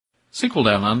SQL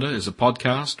Down Under is a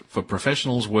podcast for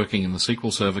professionals working in the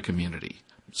SQL Server community.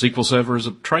 SQL Server is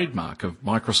a trademark of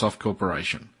Microsoft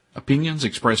Corporation. Opinions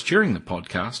expressed during the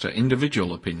podcast are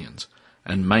individual opinions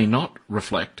and may not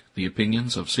reflect the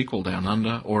opinions of SQL Down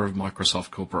Under or of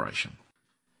Microsoft Corporation.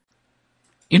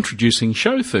 Introducing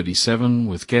Show 37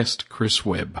 with guest Chris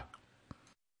Webb.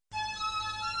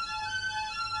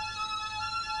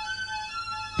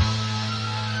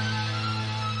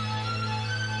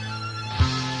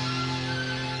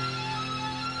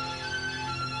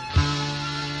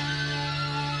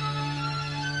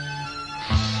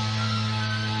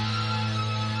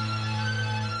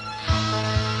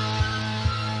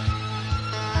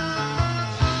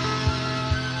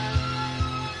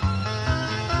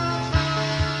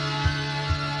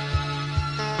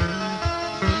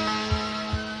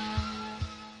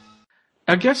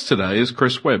 Our guest today is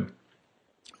Chris Webb.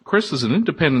 Chris is an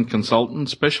independent consultant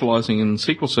specialising in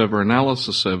SQL Server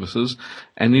Analysis Services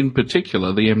and in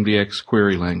particular the MDX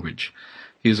query language.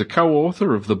 He is a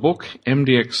co-author of the book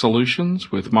MDX Solutions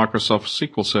with Microsoft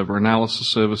SQL Server Analysis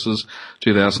Services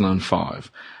 2005.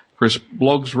 Chris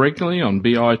blogs regularly on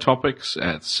BI topics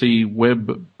at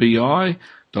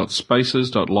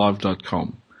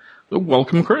cwebbi.spaces.live.com.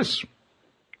 Welcome, Chris.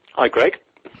 Hi, Greg.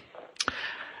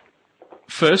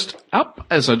 First up,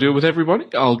 as I do with everybody,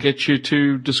 I'll get you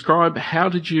to describe how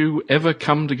did you ever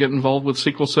come to get involved with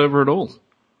SQL Server at all?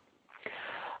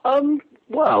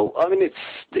 Well, I mean, it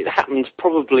happened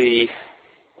probably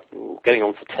getting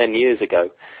on for 10 years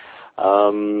ago.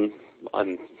 I'm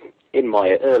in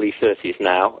my early 30s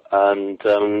now, and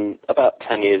about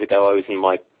 10 years ago I was in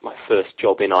my first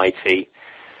job in IT,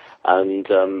 and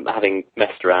having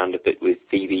messed around a bit with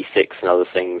VB6 and other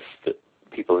things that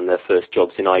people in their first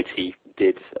jobs in IT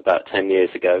did about 10 years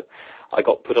ago, I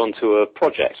got put onto a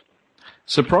project.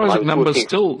 Surprising numbers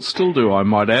still do, I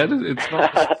might add. It's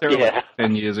not necessarily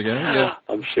 10 years ago. Yeah.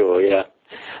 I'm sure, yeah.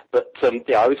 But,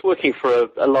 I was working for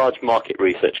a large market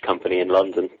research company in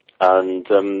London,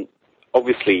 and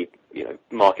obviously,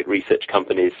 market research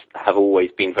companies have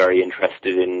always been very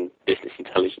interested in business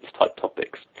intelligence type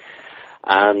topics.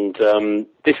 And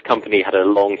this company had a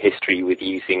long history with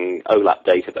using OLAP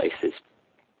databases.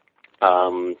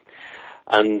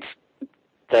 And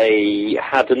they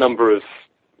had a number of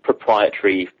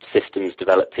proprietary systems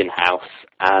developed in-house,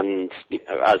 and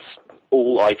as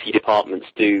all IT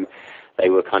departments do, they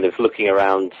were kind of looking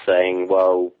around saying,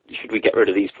 well, should we get rid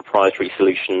of these proprietary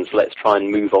solutions? Let's try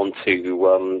and move on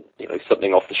to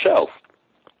something off the shelf.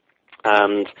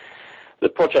 And the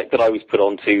project that I was put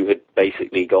onto had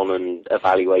basically gone and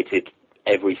evaluated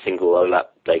every single OLAP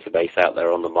database out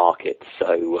there on the market.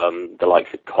 So the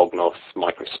likes of Cognos,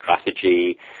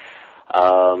 MicroStrategy,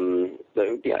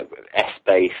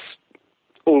 S-Base,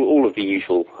 all of the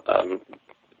usual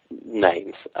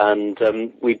names. And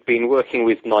we'd been working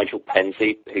with Nigel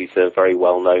Penzie, who's a very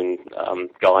well-known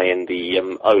guy in the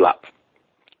OLAP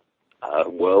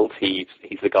world. He's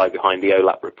the guy behind the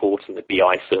OLAP report and the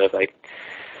BI survey.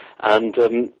 And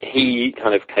he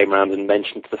kind of came around and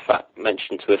mentioned to us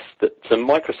that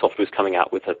Microsoft was coming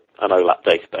out with an OLAP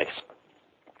database,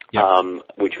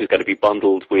 which was going to be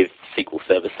bundled with SQL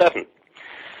Server 7.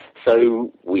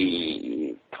 So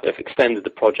we kind of extended the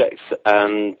project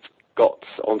and got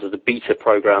onto the beta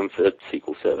program for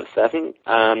SQL Server 7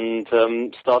 and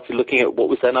started looking at what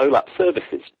was then OLAP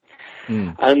services.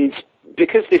 And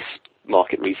because this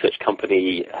market research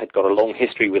company had got a long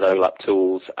history with OLAP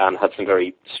tools and had some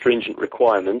very stringent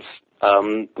requirements,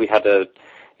 we had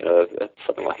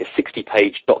something like a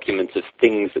 60-page document of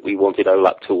things that we wanted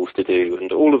OLAP tools to do,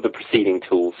 and all of the preceding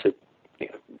tools had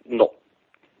not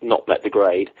met the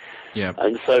grade. Yeah.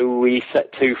 And so we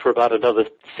set to for about another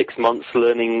 6 months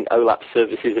learning OLAP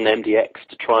services and MDX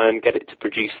to try and get it to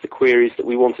produce the queries that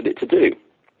we wanted it to do.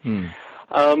 And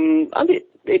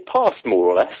it passed more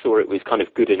or less, or it was kind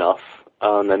of good enough,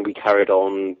 and then we carried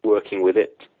on working with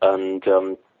it and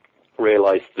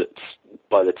realized that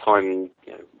by the time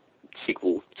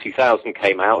SQL 2000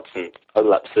 came out and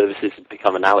OLAP services had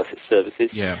become analysis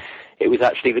services, it was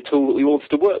actually the tool that we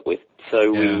wanted to work with.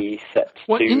 So we set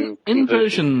to... In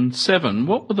version 7,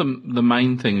 what were the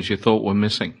main things you thought were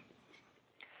missing?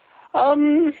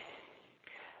 Well,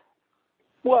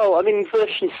 I mean,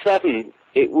 version 7,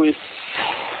 it was...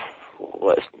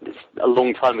 Well, it's a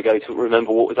long time ago to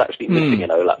remember what was actually missing in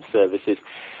OLAP services.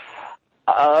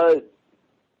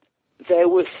 There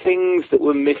were things that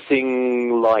were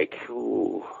missing, like,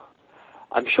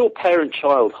 I'm sure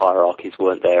parent-child hierarchies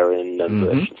weren't there in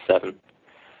version 7.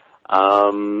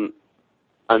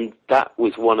 And that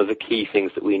was one of the key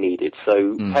things that we needed.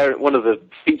 So one of the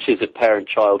features of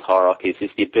parent-child hierarchies is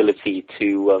the ability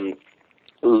to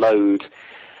load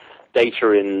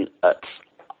data in at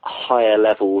higher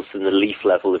levels than the leaf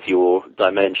level of your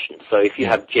dimension. So if you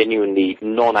have genuinely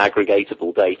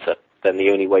non-aggregatable data, then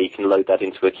the only way you can load that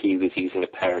into a queue is using a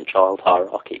parent-child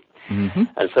hierarchy. Mm-hmm.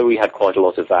 And so we had quite a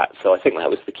lot of that. So I think that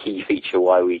was the key feature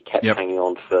why we kept hanging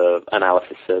on for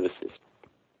analysis services.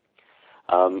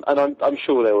 And I'm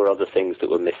sure there were other things that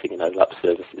were missing in OLAP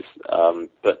services.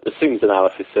 But as soon as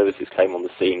analysis services came on the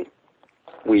scene,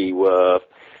 we were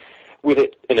with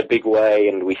it in a big way,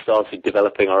 and we started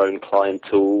developing our own client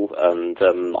tool, and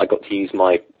I got to use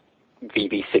my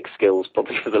VB6 skills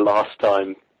probably for the last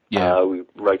time. We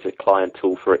wrote a client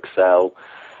tool for Excel,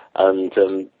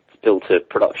 and built a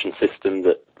production system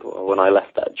that, when I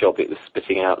left that job, it was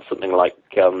spitting out something like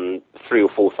 3,000 or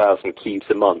 4,000 cubes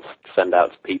a month to send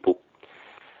out to people.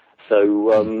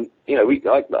 So,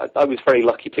 I was very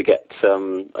lucky to get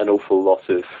an awful lot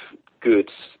of good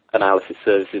analysis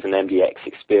services and MDX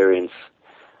experience,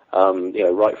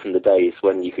 right from the days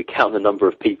when you could count the number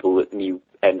of people that knew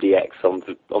MDX on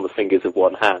the fingers of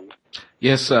one hand.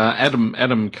 Yes, Adam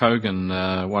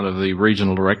Kogan, one of the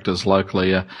regional directors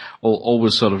locally,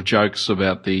 always sort of jokes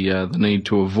about the need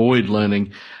to avoid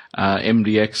learning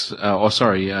MDX,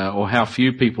 or how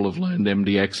few people have learned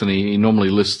MDX, and he normally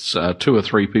lists 2 or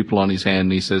 3 people on his hand,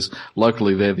 and he says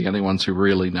locally they're the only ones who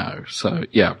really know. So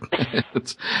yeah,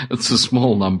 it's a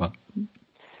small number.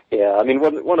 Yeah, I mean,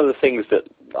 one of the things that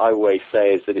I always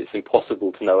say is that it's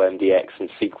impossible to know MDX and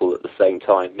SQL at the same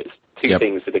time. It's two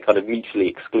things that are kind of mutually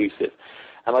exclusive.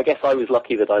 And I guess I was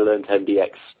lucky that I learned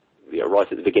MDX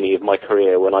right at the beginning of my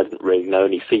career when I didn't really know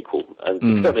any SQL. And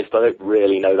to be honest, I don't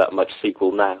really know that much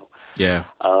SQL now. Yeah.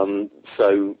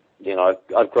 So,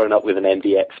 I've grown up with an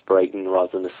MDX brain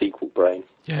rather than a SQL brain.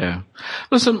 Yeah.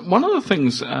 Listen, one of the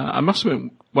things, I must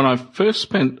admit, when I first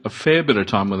spent a fair bit of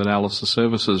time with Analysis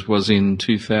Services was in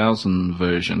 2000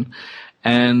 version.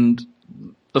 And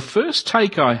the first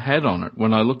take I had on it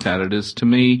when I looked at it is, to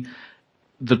me,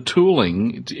 the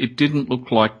tooling, it didn't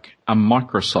look like a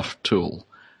Microsoft tool.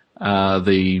 All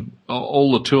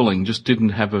the tooling just didn't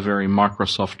have a very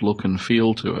Microsoft look and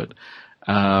feel to it.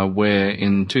 Where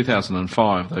in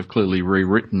 2005 they've clearly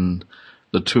rewritten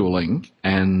the tooling,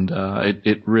 and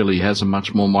it really has a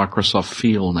much more Microsoft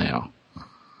feel now.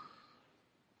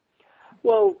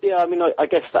 Well, yeah, I mean, I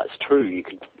guess that's true.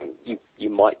 You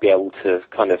might be able to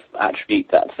kind of attribute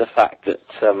that to the fact that,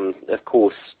 of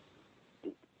course,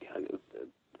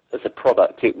 as a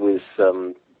product, it was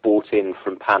bought in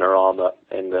from Panorama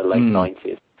in the late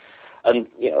 90s. And,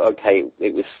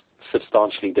 it was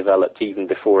substantially developed even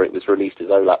before it was released as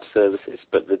OLAP services,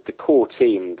 but the core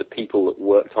team, the people that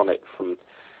worked on it from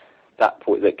that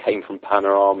point, that came from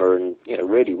Panorama and,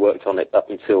 really worked on it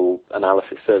up until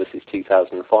Analysis Services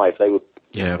 2005, they were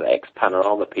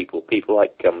ex-Panorama people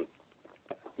like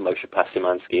Moshe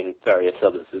Pasimansky and various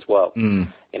others as well.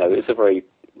 It's a very,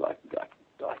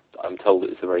 I'm told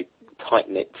it's a very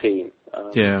tight-knit team.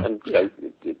 And,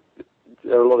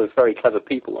 there are a lot of very clever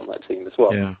people on that team as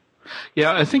well. Yeah.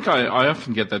 Yeah, I think I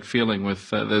often get that feeling with,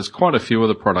 there's quite a few of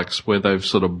the products where they've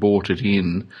sort of bought it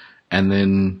in, and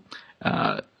then,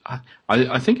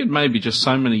 I think it may be just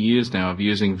so many years now of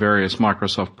using various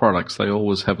Microsoft products, they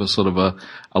always have a sort of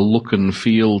a look and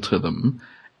feel to them.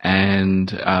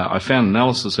 And, I found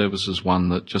Analysis Services one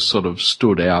that just sort of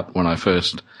stood out when I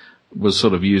first was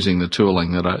sort of using the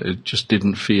tooling, that it just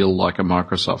didn't feel like a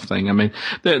Microsoft thing. I mean,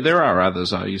 there are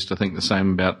others. I used to think the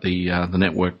same about the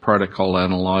network protocol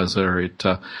analyzer.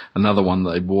 Another one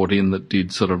they bought in that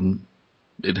did sort of,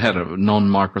 it had a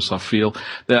non-Microsoft feel.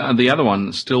 The other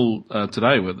one still,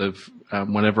 today,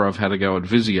 whenever I've had to go at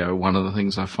Visio, one of the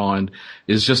things I find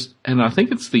is just, and I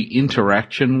think it's the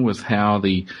interaction with how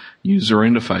the user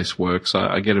interface works.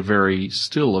 I get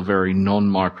still a very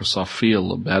non-Microsoft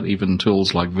feel about even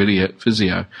tools like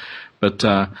Visio. But,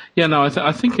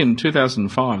 I think in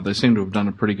 2005 they seem to have done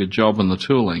a pretty good job on the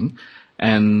tooling.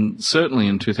 And certainly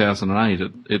in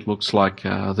 2008 it looks like,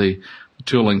 the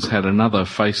tooling's had another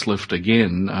facelift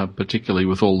again, particularly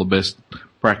with all the best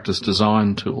practice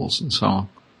design tools and so on.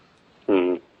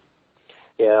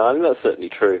 Yeah, I mean, that's certainly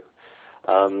true.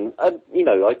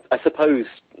 I suppose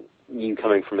you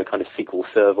coming from the kind of SQL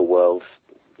Server world,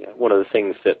 one of the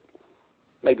things that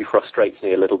maybe frustrates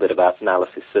me a little bit about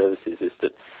Analysis Services is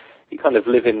that you kind of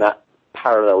live in that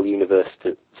parallel universe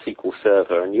to SQL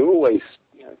Server, and you're always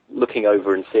looking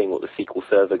over and seeing what the SQL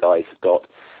Server guys have got,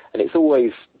 and it's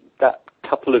always that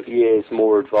couple of years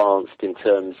more advanced in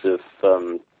terms of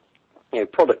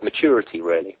product maturity,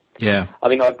 really. Yeah. I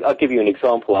mean, I'll give you an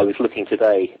example. I was looking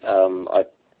today, I'm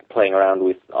playing around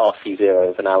with RC0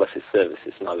 of Analysis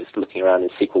Services, and I was looking around in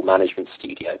SQL Management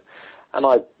Studio, and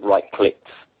I right-clicked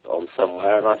on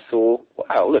somewhere, and I saw,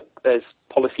 wow, look, there's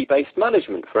policy-based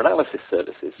management for analysis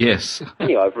services. Yes.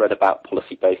 I've read about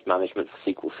policy-based management for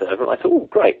SQL Server, and I thought, oh,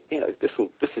 great, this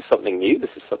is something new.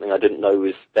 This is something I didn't know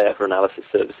was there for analysis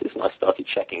services, and I started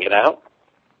checking it out.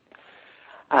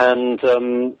 And,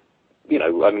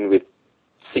 with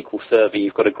SQL Server,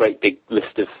 you've got a great big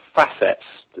list of facets,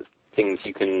 things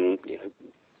you can,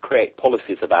 create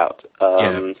policies about.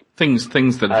 Things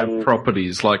that have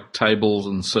properties like tables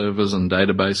and servers and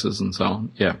databases and so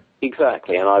on. Yeah.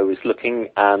 Exactly. And I was looking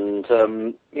and,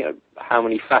 how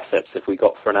many facets have we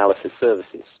got for analysis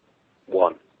services?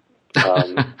 One.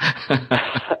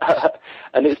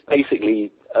 And it's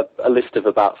basically a list of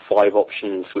about 5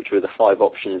 options, which were the 5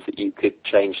 options that you could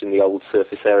change in the old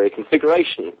surface area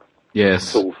configuration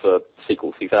tool for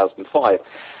SQL 2005.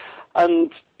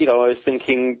 And, I was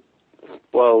thinking,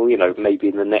 well, maybe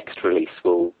in the next release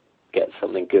we'll get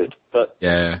something good. But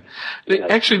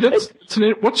actually,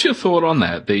 what's your thought on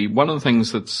that? One of the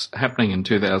things that's happening in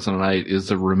 2008 is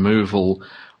the removal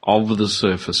of the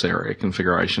surface area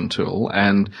configuration tool,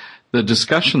 and the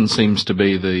discussion seems to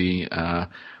be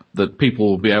that people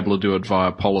will be able to do it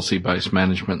via policy-based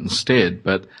management instead.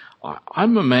 But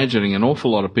I'm imagining an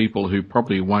awful lot of people who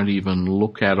probably won't even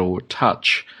look at or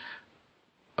touch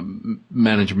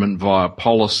management via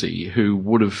policy, who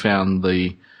would have found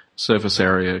the surface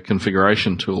area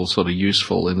configuration tool sort of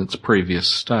useful in its previous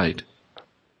state.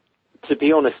 To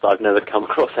be honest, I've never come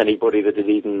across anybody that had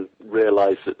even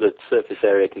realized that the surface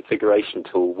area configuration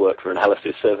tool worked for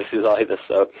analysis services either.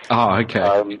 So, okay.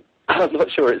 I'm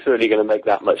not sure it's really going to make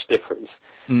that much difference.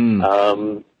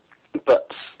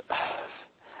 But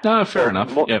no, fair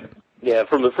enough. Yeah,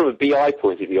 from a BI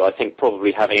point of view, I think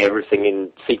probably having everything in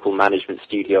SQL Management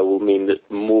Studio will mean that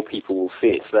more people will see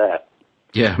it's there.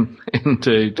 Yeah,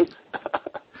 indeed.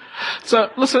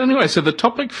 So, listen, anyway, so the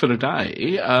topic for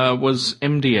today was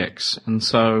MDX. And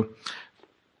so,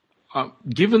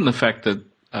 given the fact that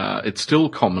it's still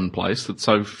commonplace that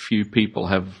so few people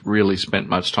have really spent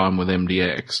much time with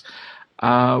MDX,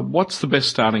 what's the best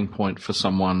starting point for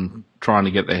someone trying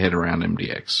to get their head around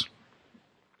MDX?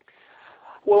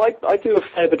 Well, I do a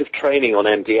fair bit of training on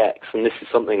MDX, and this is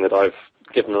something that I've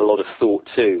given a lot of thought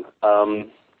to.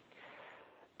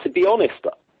 To be honest,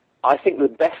 I think the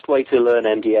best way to learn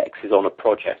MDX is on a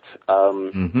project.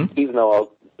 Even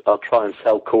though I'll try and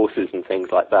sell courses and things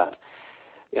like that,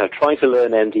 trying to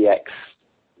learn MDX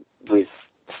with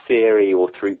theory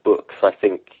or through books, I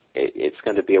think it's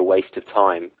going to be a waste of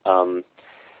time.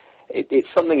 It's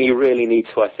something you really need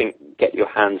to, I think, get your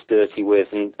hands dirty with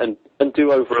and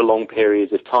do over a long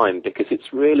period of time, because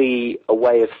it's really a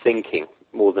way of thinking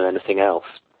more than anything else.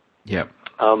 Yeah.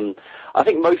 I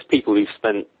think most people who've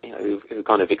spent, who've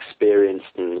kind of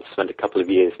experienced and spent a couple of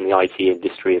years in the IT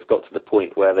industry have got to the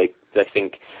point where they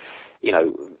think,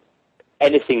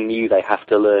 anything new they have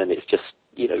to learn is just,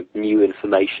 new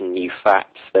information, new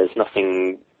facts. There's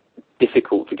nothing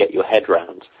difficult to get your head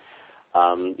round.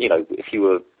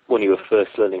 When you were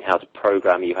first learning how to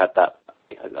program, you had that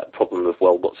problem of,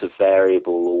 well, what's a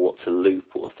variable or what's a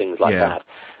loop or things like that.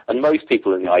 And most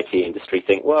people in the IT industry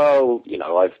think, well,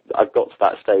 I've got to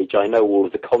that stage. I know all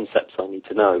of the concepts I need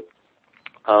to know.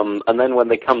 And then when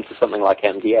they come to something like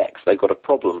MDX, they've got a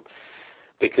problem,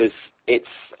 because it's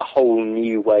a whole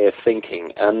new way of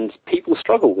thinking, and people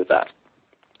struggle with that.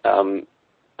 And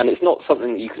it's not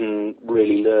something that you can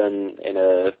really learn in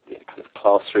a kind of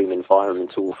classroom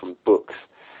environment or from books.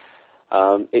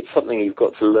 It's something you've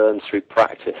got to learn through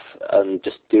practice and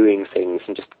just doing things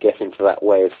and just get into that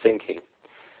way of thinking.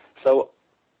 So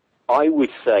I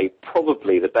would say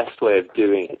probably the best way of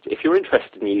doing it, if you're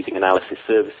interested in using analysis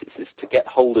services, is to get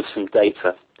hold of some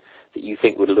data that you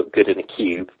think would look good in a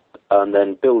cube, and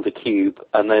then build a cube,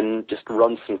 and then just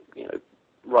run some,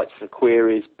 write some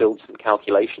queries, build some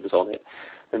calculations on it,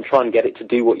 and try and get it to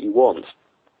do what you want.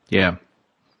 Yeah.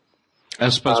 I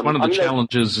suppose one of the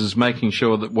challenges is making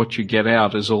sure that what you get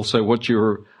out is also what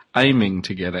you're aiming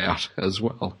to get out as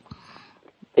well.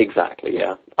 Exactly,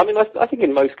 yeah. I think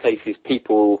in most cases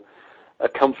people are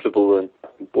comfortable in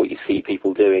what you see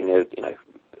people doing,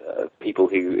 people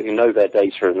who know their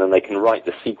data, and then they can write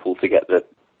the SQL to get the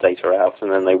data out,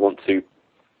 and then they want to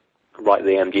write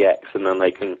the MDX, and then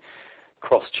they can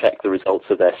cross-check the results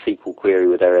of their SQL query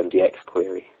with their MDX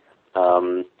query.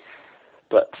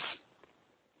 But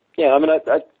yeah,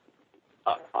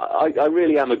 I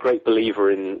really am a great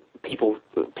believer in people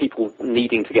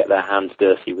needing to get their hands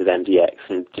dirty with MDX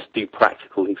and just do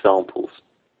practical examples.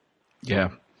 Yeah.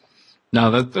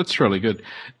 No, that's really good.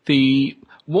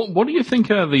 What do you think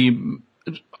are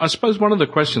I suppose one of the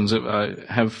questions that I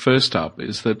have first up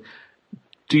is that,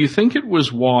 Do you think it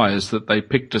was wise that they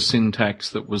picked a syntax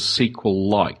that was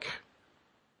SQL-like?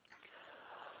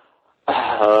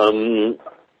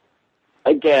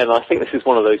 Again, I think this is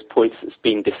one of those points that's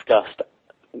been discussed.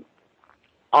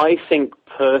 I think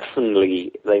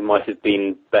personally they might have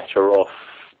been better off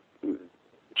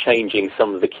changing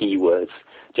some of the keywords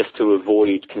just to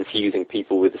avoid confusing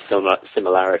people with the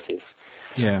similarities.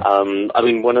 Yeah. I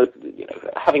mean,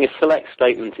 having a select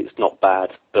statement is not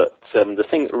bad, but the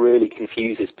thing that really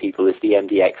confuses people is the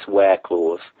MDX where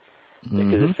clause.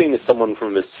 Because as soon as someone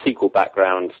from a SQL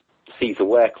background sees a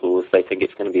where clause, they think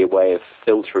it's going to be a way of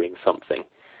filtering something.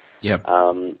 Yep.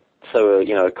 So,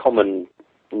 a common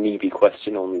newbie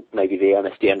question on maybe the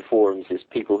MSDN forums is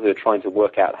people who are trying to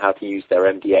work out how to use their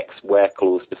MDX where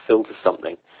clause to filter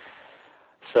something.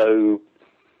 So,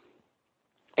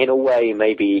 in a way,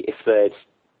 maybe if they'd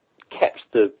kept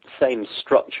the same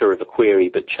structure of a query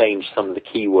but changed some of the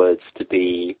keywords to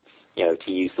be,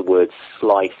 to use the word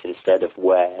slice instead of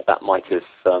where, that might have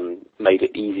made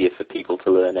it easier for people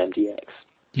to learn MDX.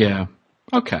 Yeah.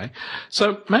 Okay.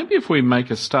 So maybe if we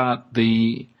make a start,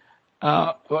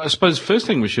 I suppose first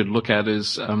thing we should look at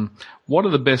is what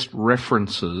are the best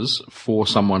references for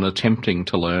someone attempting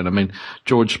to learn? I mean,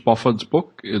 George Spofford's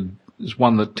book is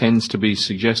one that tends to be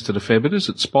suggested a fair bit. Is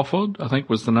it Spofford, I think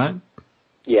was the name?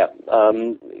 Yeah.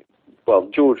 Well,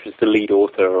 George was the lead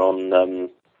author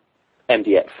on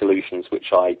MDX Solutions,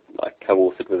 which I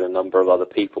co-authored with a number of other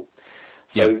people.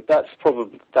 So that's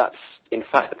in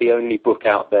fact the only book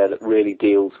out there that really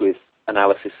deals with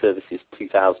Analysis Services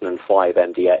 2005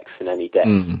 MDX in any depth.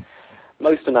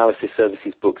 Most Analysis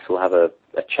Services books will have a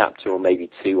chapter or maybe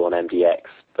two on MDX,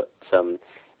 but if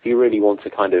you really want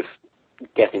to kind of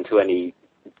get into any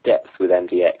depth with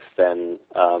MDX, then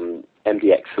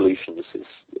MDX Solutions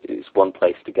is one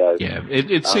place to go. Yeah,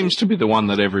 it seems to be the one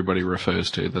that everybody refers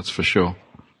to, that's for sure.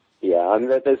 Yeah, and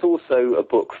there's also a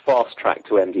book, Fast Track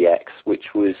to MDX, which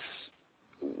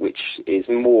is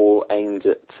more aimed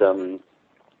at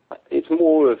it's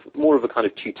more of a kind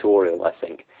of tutorial, I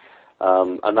think,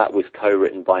 and that was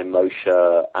co-written by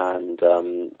Moshe and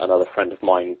another friend of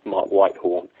mine, Mark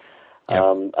Whitehorn.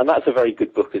 And that's a very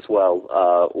good book as well,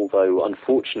 although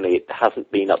unfortunately it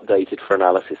hasn't been updated for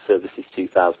Analysis Services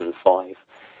 2005.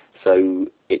 So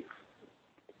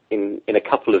in a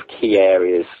couple of key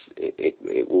areas,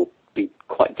 it will be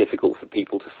quite difficult for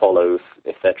people to follow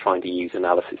if they're trying to use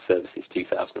Analysis Services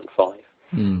 2005.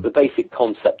 The basic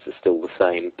concepts are still the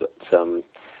same, but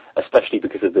especially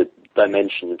because of the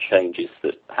dimension changes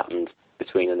that happened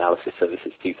between Analysis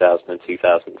Services 2000 and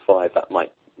 2005, that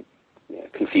might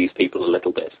confuse people a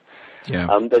little bit. Yeah.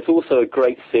 There's also a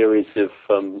great series of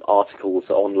articles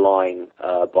online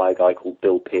by a guy called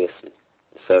Bill Pearson.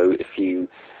 So if you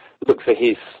look for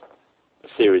his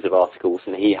series of articles,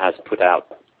 and he has put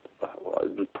out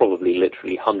probably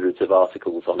literally hundreds of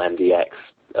articles on MDX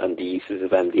and the uses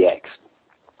of MDX,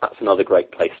 that's another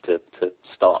great place to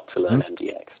start to learn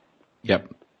MDX.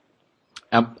 Yep.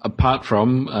 Apart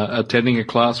from attending a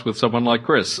class with someone like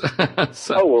Chris.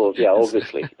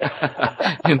 Obviously.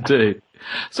 Indeed.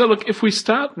 So look, if we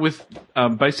start with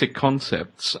basic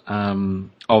concepts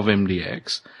of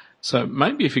MDX, so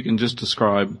maybe if you can just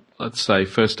describe, let's say,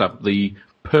 first up, the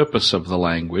purpose of the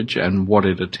language and what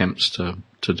it attempts to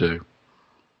do.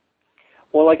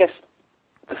 Well, I guess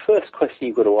the first question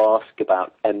you've got to ask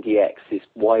about MDX is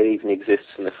why it even exists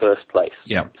in the first place.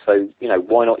 Yeah. So,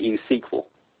 why not use SQL?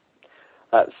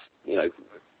 That's,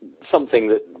 something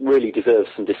that really deserves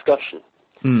some discussion.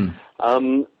 And,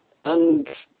 in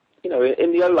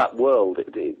the OLAP world,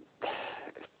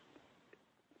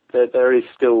 there is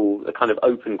still a kind of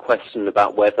open question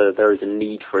about whether there is a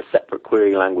need for a separate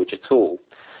query language at all.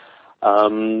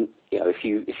 If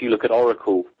you look at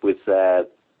Oracle with their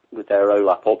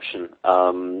OLAP option,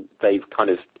 they've kind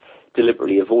of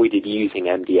deliberately avoided using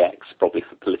MDX, probably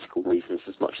for political reasons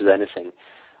as much as anything.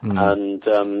 And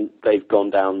they've gone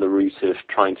down the route of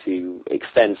trying to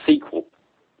extend SQL.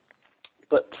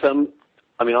 But,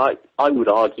 I would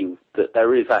argue that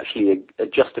there is actually a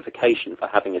justification for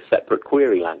having a separate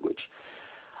query language.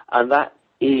 And that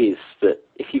is that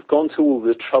if you've gone to all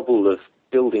the trouble of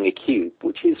building a cube,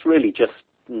 which is really just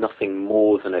nothing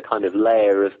more than a kind of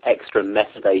layer of extra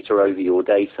metadata over your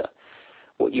data,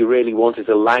 what you really want is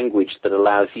a language that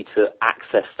allows you to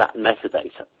access that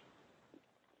metadata.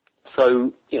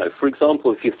 So, for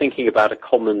example, if you're thinking about a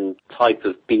common type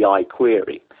of BI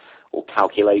query or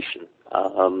calculation,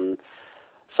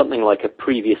 something like a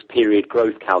previous period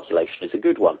growth calculation is a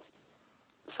good one.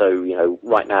 So,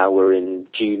 right now we're in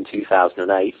June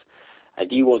 2008, and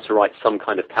you want to write some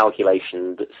kind of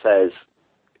calculation that says,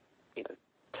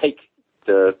 take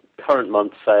the current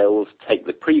month sales, take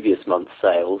the previous month's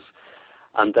sales,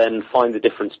 and then find the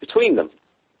difference between them.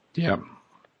 Yeah.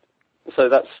 So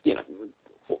that's,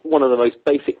 one of the most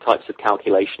basic types of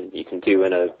calculation you can do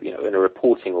in a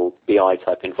reporting or BI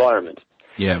type environment.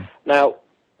 Yeah. Now,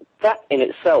 that in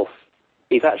itself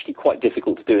is actually quite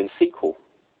difficult to do in SQL.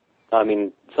 I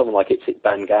mean, someone like Itzit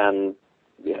Bangan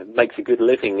makes a good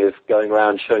living of going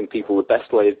around showing people the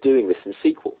best way of doing this in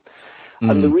SQL.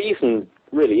 And the reason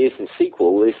really is in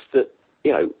SQL is that,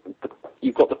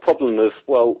 you've got the problem of,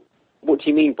 well, what do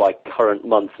you mean by current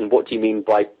month and what do you mean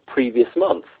by previous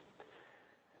month?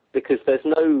 Because there's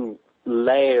no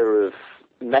layer of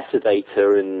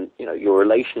metadata in, your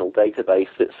relational database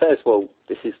that says, well,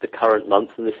 this is the current month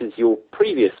and this is your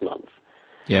previous month.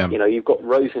 Yeah. You've got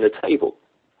rows in a table.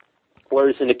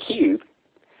 Whereas in a cube,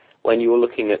 when you're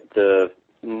looking at the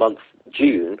month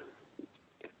June,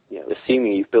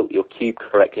 assuming you've built your cube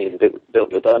correctly and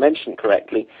built your dimension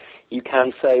correctly, you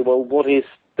can say, well, what is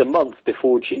the month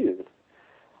before June?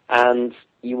 And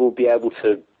you will be able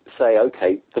to say,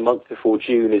 okay, the month before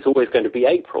June is always going to be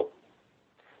April.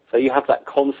 So you have that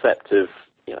concept of,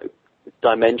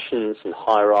 dimensions and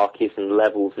hierarchies and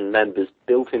levels and members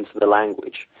built into the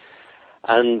language.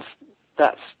 And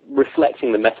that's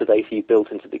reflecting the metadata you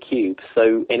built into the cube.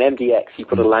 So in MDX, you've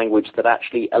got a language that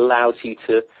actually allows you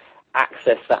to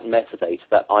access that metadata,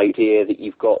 that idea that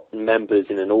you've got members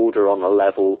in an order on a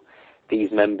level.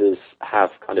 These members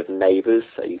have kind of neighbors,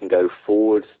 so you can go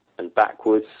forward and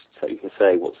backwards. So you can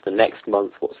say, what's the next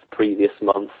month? What's the previous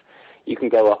month? You can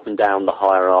go up and down the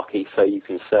hierarchy. So you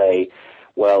can say,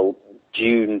 well,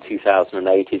 June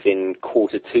 2008 is in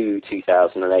quarter 2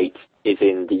 2008 is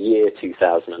in the year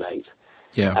 2008.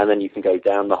 Yeah. And then you can go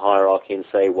down the hierarchy and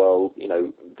say, well,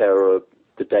 there are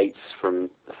the dates from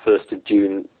the 1st of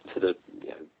June to the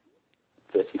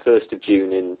 31st of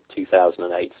June in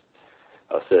 2008,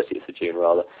 or 30th of June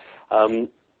rather.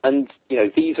 And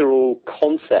these are all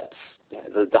concepts.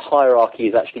 The hierarchy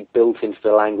is actually built into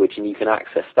the language and you can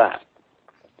access that.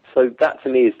 So that to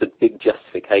me is the big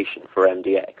justification for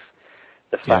MDX.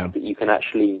 The fact that you can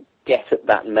actually get at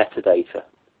that metadata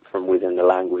from within the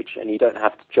language and you don't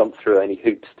have to jump through any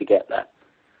hoops to get that.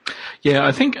 Yeah,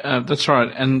 I think that's right.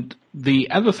 And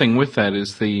the other thing with that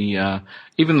is even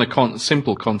the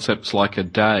simple concepts like a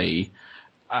day,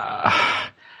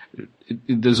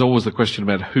 there's always the question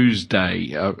about whose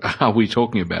day are we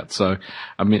talking about. So,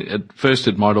 I mean, at first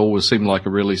it might always seem like a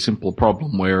really simple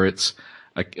problem where it's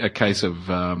a case of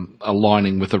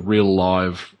aligning with a real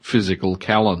live physical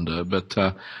calendar, but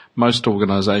most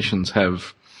organizations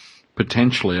have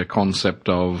potentially a concept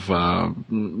of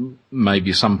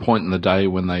maybe some point in the day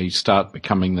when they start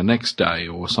becoming the next day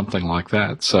or something like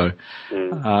that. So,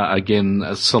 again,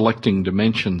 selecting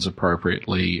dimensions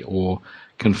appropriately or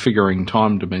configuring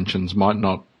time dimensions might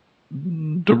not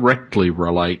directly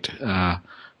relate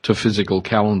to physical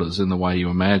calendars in the way you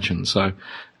imagine. So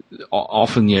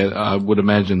often, I would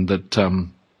imagine that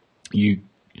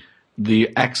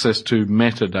the access to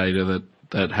metadata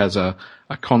that has a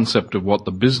concept of what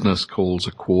the business calls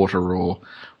a quarter or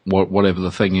whatever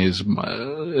the thing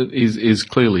is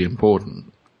clearly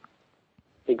important.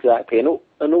 Exactly, and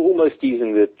almost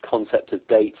using the concept of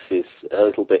dates is a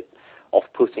little bit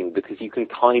off-putting because you can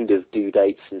kind of do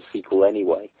dates in SQL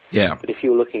anyway. Yeah. But if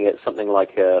you're looking at something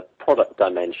like a product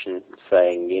dimension,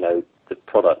 saying, the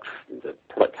product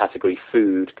category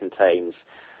food contains,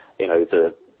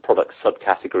 the product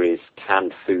subcategories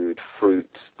canned food,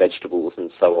 fruit, vegetables, and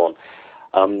so on.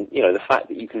 The fact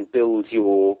that you can build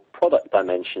your product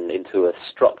dimension into a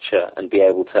structure and be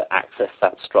able to access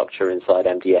that structure inside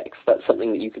MDX, that's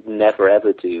something that you could never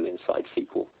ever do inside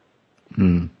SQL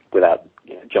without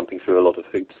jumping through a lot of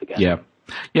hoops again. Yeah.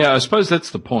 Yeah, I suppose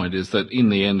that's the point, is that in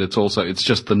the end it's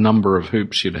just the number of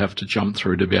hoops you'd have to jump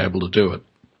through to be able to do it.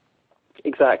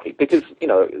 Exactly, because,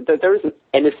 there isn't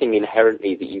anything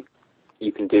inherently that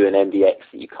you can do in MDX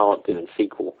that you can't do in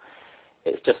SQL.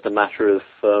 It's just a matter of,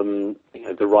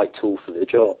 the right tool for the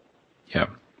job. Yeah.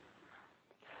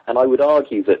 And I would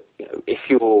argue that, if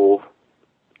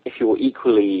you're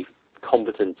equally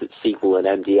competent at SQL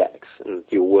and MDX and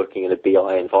you're working in a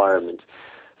BI environment,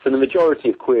 for the majority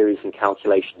of queries and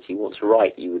calculations you want to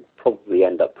write, you would probably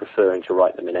end up preferring to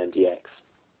write them in MDX.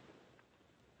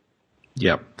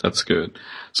 Yeah, that's good.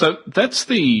 So that's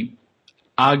the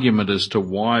argument as to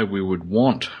why we would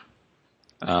want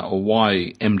or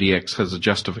why MDX has a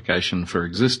justification for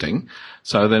existing.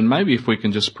 So then maybe if we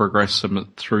can just progress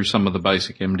through some of the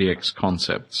basic MDX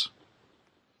concepts.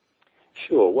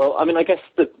 Sure. Well, I mean, I guess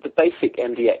the basic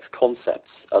MDX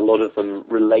concepts, a lot of them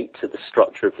relate to the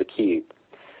structure of the cube.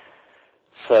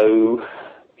 So,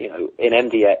 in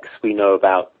MDX we know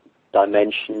about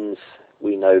dimensions.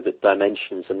 We know that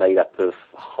dimensions are made up of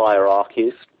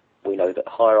hierarchies. We know that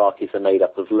hierarchies are made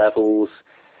up of levels,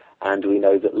 and we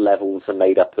know that levels are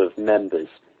made up of members.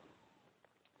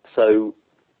 So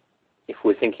if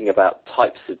we're thinking about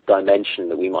types of dimension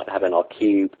that we might have in our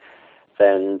cube,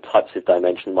 then types of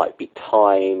dimension might be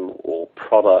time or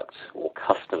product or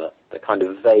customer, the kind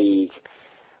of vague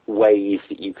ways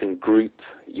that you can group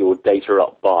your data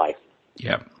up by.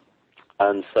 Yeah.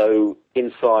 And so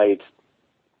inside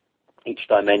each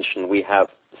dimension we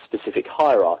have specific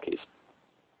hierarchies.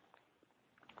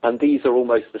 And these are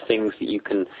almost the things that you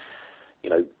can,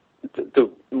 the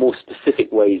more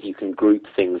specific ways you can group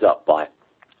things up by.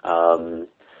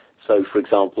 So, for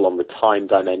example, on the time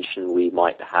dimension, we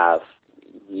might have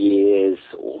years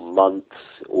or months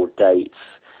or dates.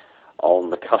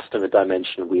 On the customer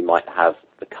dimension, we might have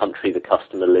the country the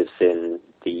customer lives in,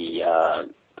 the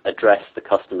address the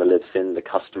customer lives in, the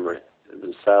customer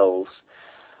themselves.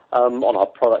 On our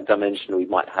product dimension, we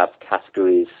might have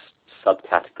categories,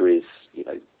 subcategories,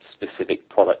 specific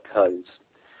product codes.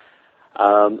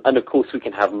 And of course, we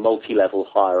can have multi-level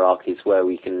hierarchies where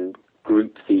we can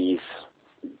group these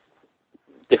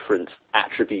different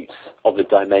attributes of the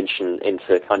dimension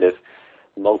into kind of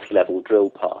multi-level drill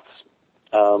paths.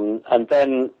 And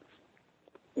then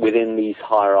within these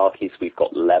hierarchies, we've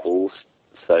got levels.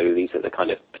 So these are the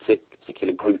kind of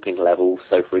particular grouping levels.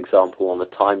 So, for example, on the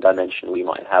time dimension, we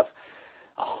might have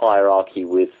a hierarchy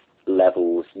with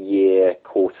levels year,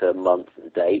 quarter, month,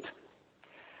 and date.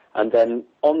 And then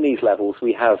on these levels,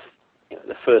 we have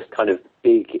the first kind of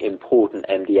big, important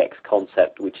MDX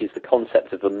concept, which is the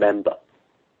concept of a member.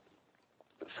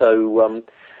 So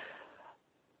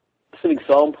some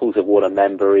examples of what a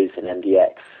member is in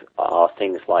MDX are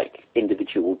things like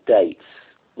individual dates,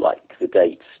 like the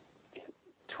dates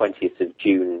 20th of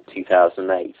June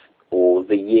 2008, or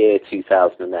the year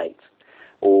 2008,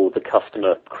 or the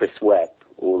customer Chris Webb,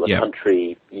 or the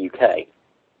country UK.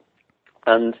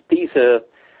 And these are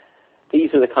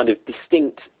the kind of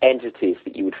distinct entities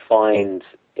that you would find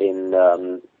in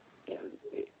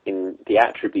the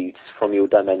attributes from your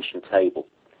dimension table.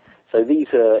 So these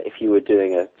are, if you were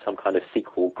doing some kind of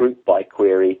SQL group by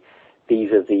query,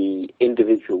 these are the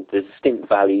distinct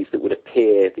values that would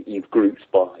appear that you've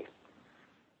grouped by.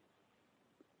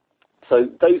 So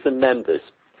those are members.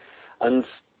 And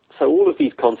so all of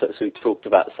these concepts we've talked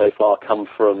about so far come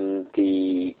from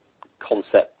the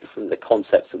concepts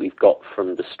that we've got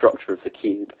from the structure of the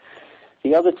cube.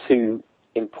 The other two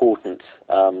important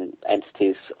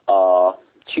entities are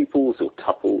tuples or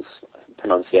tuples.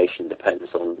 Pronunciation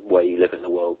depends on where you live in the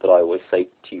world, but I always say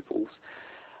tuples,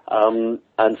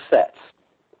 and sets.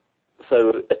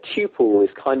 So a tuple is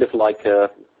kind of like a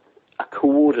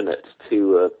coordinate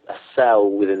to a cell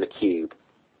within the cube.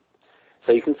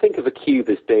 So you can think of a cube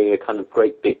as being a kind of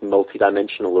great big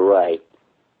multi-dimensional array,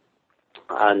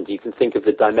 and you can think of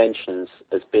the dimensions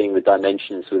as being the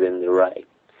dimensions within the array.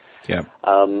 Yeah.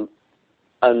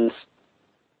 And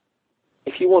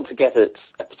if you want to get at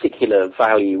a particular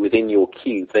value within your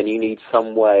cube, then you need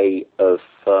some way of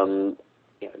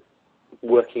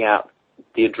working out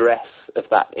the address of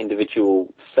that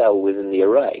individual cell within the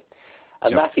array.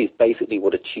 And that is basically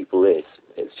what a tuple is.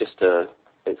 It's just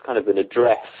it's kind of an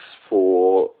address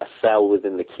for a cell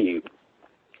within the cube.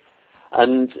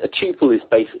 And a tuple is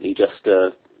basically just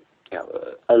a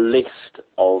list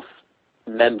of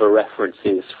member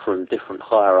references from different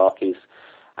hierarchies,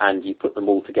 and you put them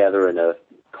all together in a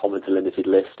comma delimited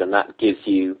list, and that gives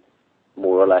you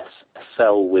more or less a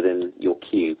cell within your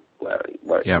cube where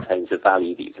it contains a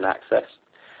value that you can access.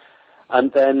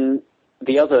 And then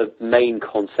the other main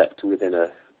concept within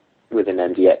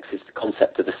MDX is the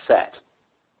concept of a set.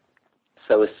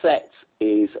 So a set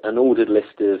is an ordered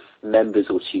list of members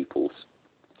or tuples.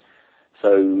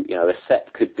 So, a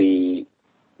set could be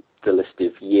the list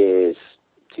of years,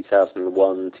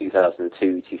 2001,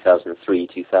 2002, 2003,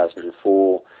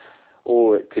 2004,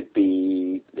 or it could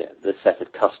be the set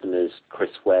of customers,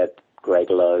 Chris Webb, Greg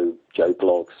Lowe, Joe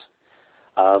Bloggs.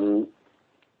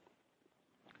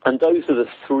 And those are the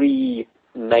three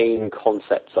main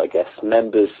concepts, I guess,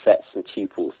 members, sets, and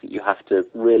tuples, that you have to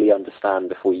really understand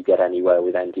before you get anywhere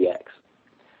with MDX.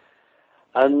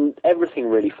 And everything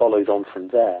really follows on from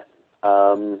there.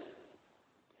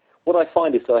 What I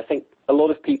find is that I think a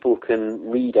lot of people can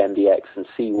read MDX and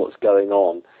see what's going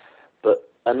on,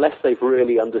 but unless they've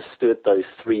really understood those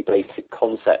three basic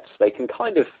concepts, they can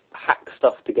kind of hack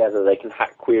stuff together, they can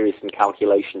hack queries and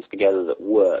calculations together that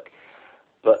work,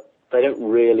 but they don't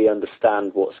really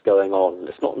understand what's going on.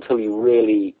 It's not until you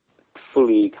really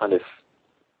fully kind of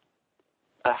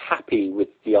are happy with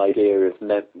the idea of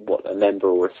what a member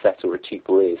or a set or a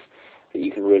tuple is that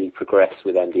you can really progress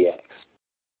with MDX.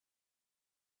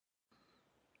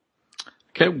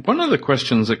 Okay, one of the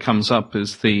questions that comes up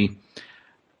is do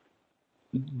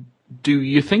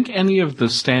you think any of the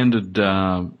standard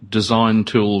design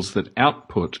tools that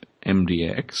output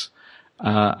MDX,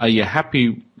 are you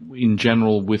happy in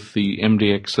general with the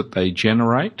MDX that they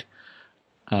generate?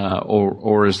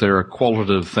 Or is there a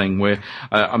qualitative thing where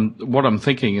what I'm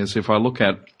thinking is if I look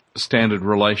at standard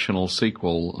relational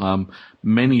SQL,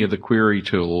 many of the query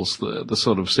tools, the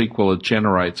sort of SQL it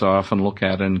generates, I often look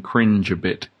at and cringe a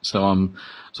bit. So I'm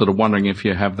sort of wondering if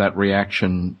you have that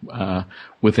reaction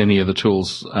with any of the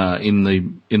tools in the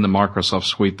Microsoft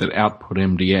suite that output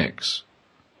MDX.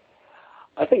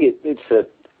 I think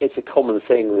it's a common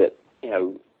thing that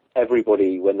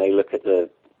everybody, when they look at the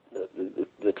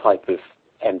type of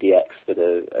MDX that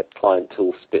a client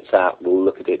tool spits out, will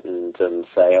look at it and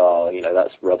say, "Oh,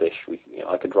 that's rubbish.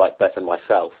 I could write better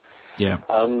myself." Yeah.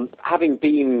 Having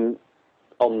been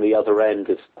on the other end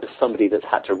of somebody that's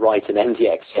had to write an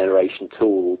MDX generation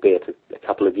tool, albeit a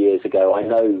couple of years ago, I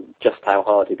know just how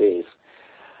hard it is.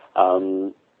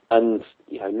 And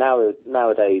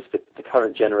nowadays, the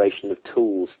current generation of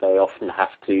tools, they often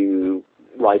have to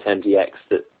write MDX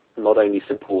that not only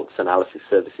supports Analysis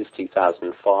Services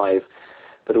 2005,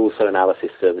 but also Analysis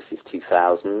Services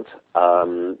 2000.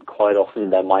 Quite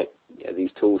often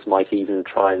these tools might even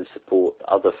try and support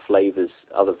other flavors,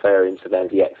 other variants of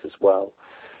MDX as well.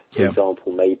 For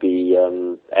example, maybe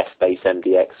S-Base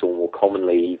MDX, or more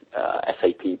commonly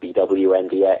SAP BW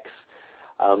MDX.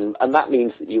 And that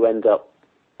means that you end up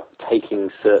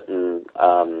making certain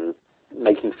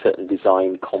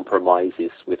design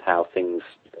compromises with how things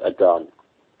are done.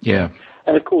 Yeah.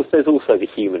 And of course, there's also the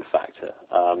human factor.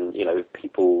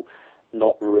 People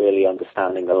not really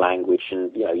understanding the language,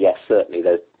 and yes, certainly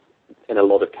there's, in a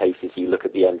lot of cases, you look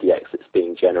at the MDX that's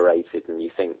being generated and you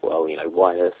think, well,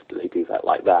 why on earth do they do that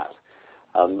like that?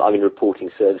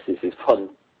 Reporting services is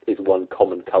one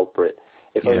common culprit,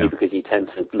 if only because you tend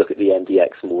to look at the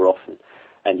MDX more often,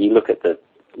 and you look at the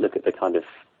kind of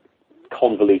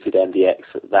convoluted MDX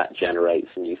that generates,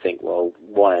 and you think, well,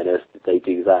 why on earth did they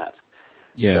do that?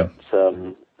 Yeah.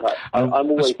 But, I'm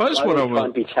always trying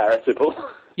to be charitable.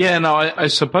 Yeah, no, I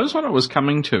suppose what I was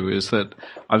coming to is that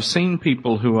I've seen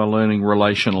people who are learning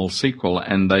relational SQL,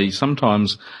 and they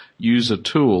sometimes use a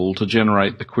tool to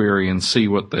generate the query and see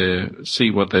what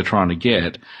they're trying to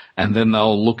get, and then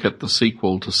they'll look at the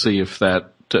SQL to see if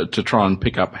to try and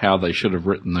pick up how they should have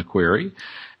written the query.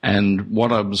 And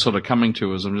what I'm sort of coming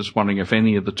to is I'm just wondering if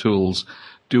any of the tools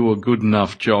do a good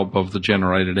enough job of the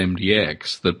generated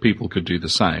MDX that people could do the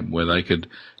same, where they could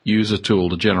use a tool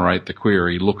to generate the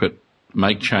query,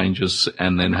 make changes,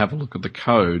 and then have a look at the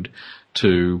code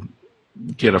to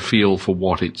get a feel for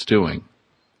what it's doing.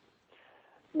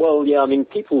 Well, yeah,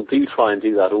 people do try and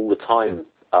do that all the time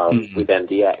with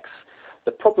MDX.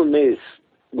 The problem is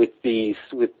with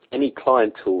any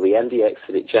client tool, the MDX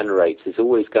that it generates is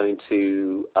always going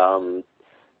to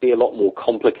be a lot more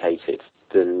complicated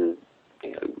than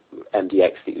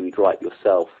MDX that you would write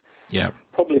yourself. Yeah.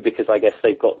 Probably because I guess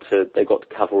they've got to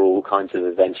cover all kinds of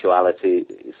eventualities,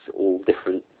 all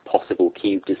different possible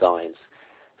cube designs.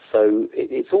 So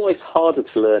it's always harder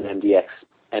to learn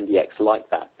MDX like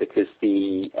that, because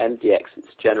the MDX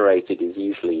that's generated is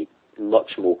usually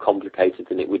much more complicated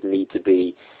than it would need to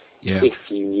be if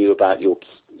you knew about your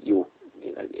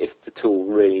if the tool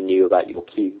really knew about your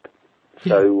cube.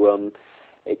 Yeah. So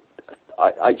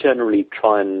I generally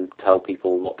try and tell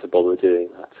people not to bother doing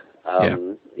that.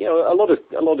 A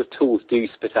lot of tools do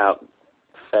spit out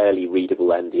fairly readable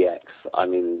MDX.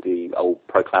 The old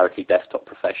ProClarity Desktop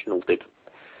Professional did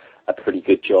a pretty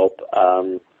good job.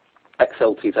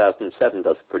 Excel 2007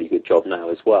 does a pretty good job now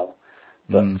as well.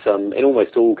 But in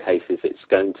almost all cases, it's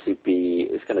going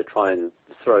to try and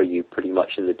throw you pretty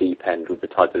much in the deep end with the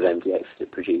type of MDX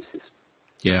it produces.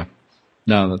 Yeah.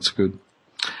 No, that's good.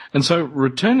 And so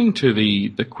returning to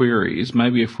the queries,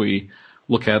 maybe if we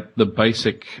look at the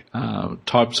basic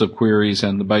types of queries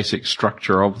and the basic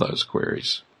structure of those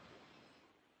queries.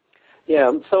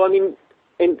 Yeah, so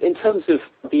in terms of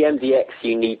the MDX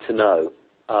you need to know,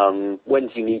 when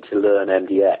do you need to learn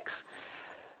MDX?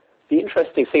 The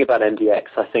interesting thing about MDX,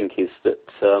 I think, is that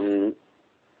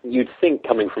you'd think,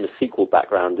 coming from a SQL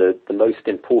background, the most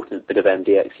important bit of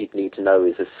MDX you'd need to know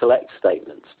is a select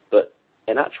statement. But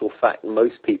in actual fact,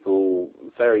 most people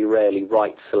very rarely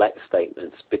write select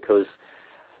statements because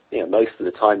most of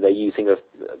the time they're using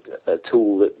a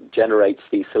tool that generates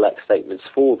these select statements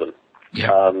for them.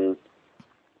 Yeah.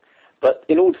 But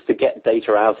in order to get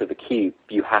data out of a cube,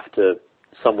 you have to,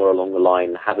 somewhere along the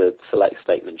line, have a select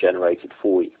statement generated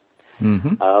for you.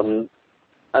 Mm-hmm.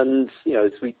 And,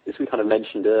 as we kind of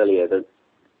mentioned earlier, the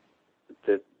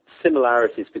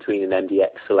similarities between an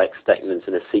MDX select statement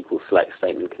and a SQL select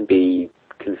statement can be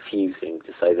confusing,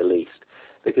 to say the least,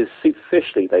 because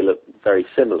superficially they look very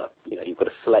similar. You've got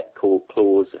a select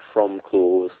clause, a from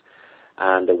clause,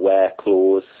 and a where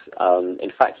clause.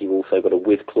 In fact, you've also got a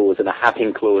with clause and a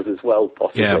having clause as well,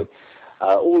 possibly. Yeah.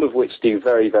 All of which do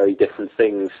very, very different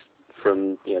things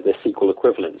from their SQL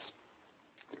equivalents.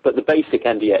 But the basic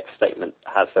MDX statement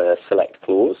has a select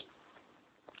clause,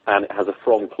 and it has a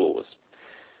from clause.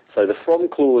 So the from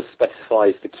clause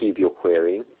specifies the cube you're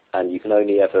querying, and you can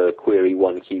only ever query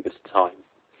one cube at a time.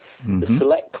 Mm-hmm. The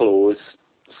select clause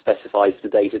specifies the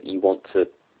data that you want to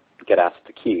get out of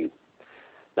the queue.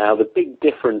 Now, the big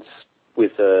difference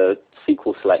with a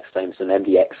SQL select statement and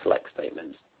MDX select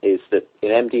statement is that in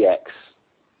MDX,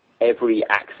 every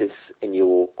axis in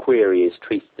your query is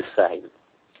treated the same.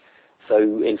 So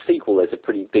in SQL, there's a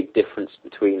pretty big difference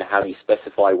between how you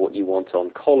specify what you want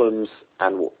on columns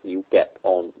and what you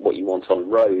want on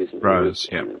rows.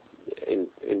 In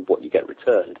what you get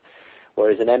returned.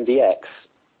 Whereas in MDX,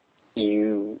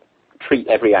 you treat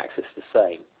every axis the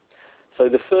same. So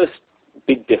the first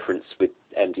big difference with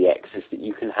MDX is that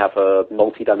you can have a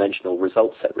multi-dimensional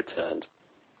result set returned.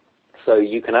 So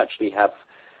you can actually have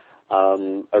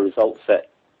a result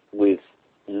set with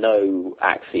no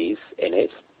axes in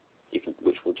it,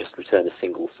 which will just return a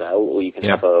single cell, or you can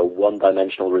have a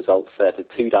one-dimensional result set, a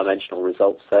two-dimensional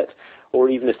result set, or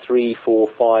even a 3, 4,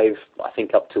 5, I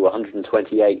think up to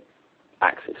 128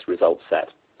 axis result set.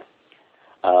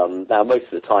 Now, most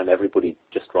of the time, everybody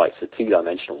just writes a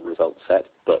two-dimensional result set,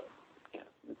 but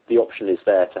the option is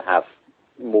there to have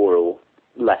more or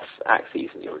less axes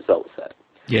in your result set.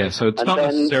 Yeah, so it's not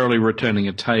necessarily returning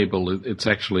a table, it's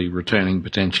actually returning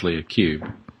potentially a cube.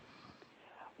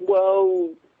 Well,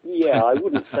 yeah, I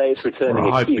wouldn't say it's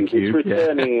returning a cube.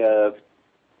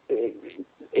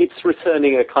 It's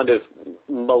returning a kind of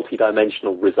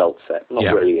multi-dimensional result set. Not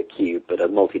really a cube, but a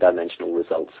multi-dimensional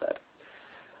result set.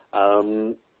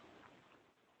 And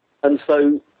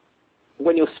so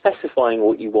when you're specifying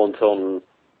what you want on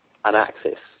an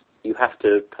axis, you have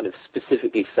to kind of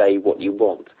specifically say what you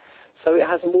want. So it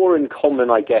has more in common,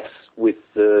 I guess, with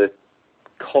the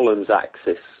columns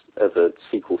axis of a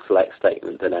SQL select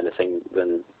statement than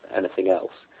anything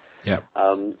else. Yeah.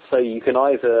 So you can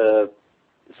either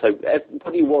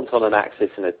what you want on an axis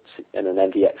in an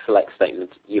MDX select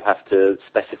statement, you have to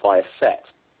specify a set,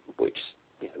 which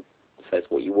says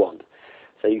what you want.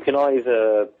 So you can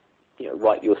either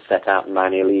write your set out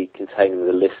manually, containing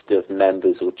the list of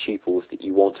members or tuples that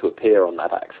you want to appear on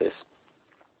that axis,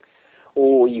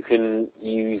 or you can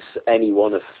use any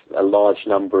one of a large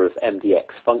number of MDX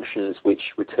functions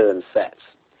which return sets.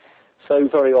 So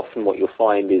very often what you'll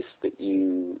find is that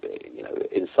in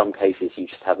some cases you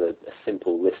just have a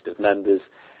simple list of members,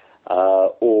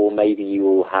 or maybe you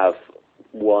will have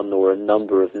one or a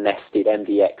number of nested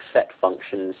MDX set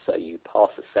functions. So you pass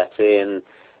a set in,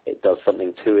 it does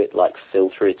something to it like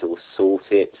filter it or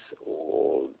sort it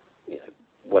or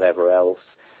whatever else,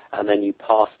 and then you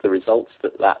pass the results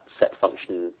that set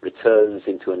function returns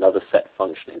into another set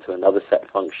function,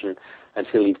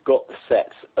 until you've got the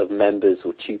set of members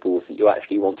or tuples that you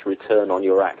actually want to return on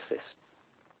your axis.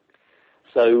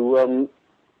 So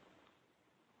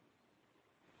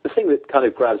the thing that kind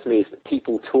of grabs me is that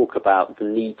people talk about the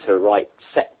need to write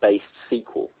set-based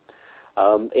SQL.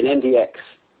 In MDX,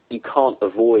 you can't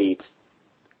avoid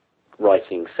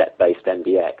writing set-based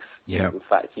MDX. Yeah. In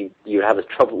fact, you have a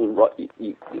trouble.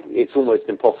 It's almost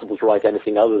impossible to write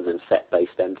anything other than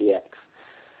set-based MDX.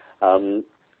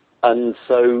 And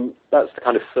so that's the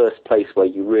kind of first place where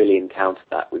you really encounter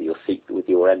that with your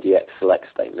MDX select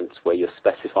statements, where you're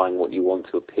specifying what you want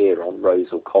to appear on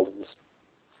rows or columns.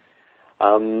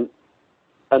 And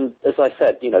as I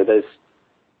said, there's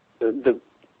the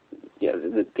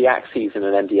axes in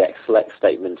an MDX select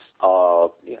statement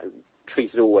are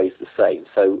treated always the same.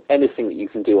 So anything that you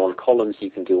can do on columns, you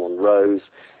can do on rows.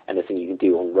 Anything you can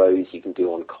do on rows, you can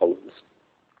do on columns.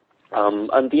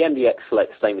 And the MDX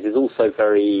select statement is also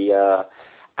very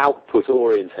output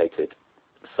orientated.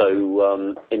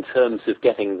 So in terms of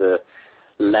getting the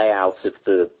layout of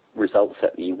the result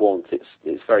set that you want,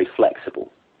 it's very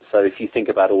flexible. So if you think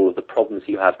about all of the problems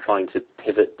you have trying to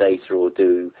pivot data or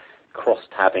do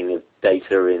cross-tabbing of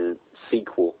data in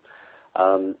SQL,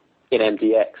 in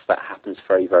MDX that happens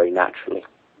very, very naturally.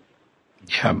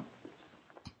 Yeah.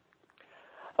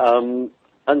 And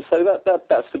so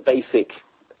that's the basic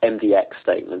MDX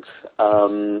statement.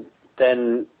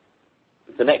 Then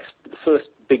the first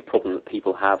big problem that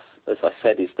people have, as I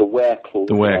said, is the where clause.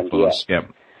 The where clause, yeah.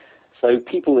 So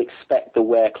people expect the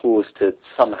where clause to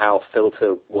somehow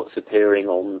filter what's appearing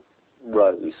on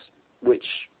rows,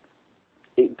 which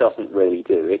it doesn't really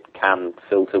do. It can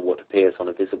filter what appears on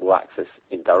a visible axis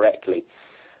indirectly,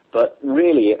 but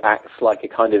really it acts like a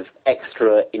kind of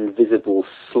extra invisible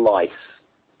slice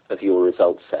of your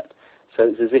result set. So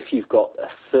it's as if you've got a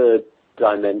third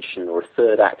dimension or a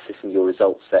third axis in your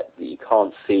result set that you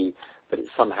can't see, but it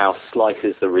somehow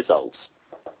slices the results.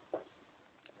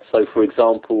 So, for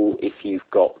example, if you've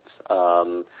got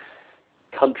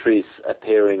countries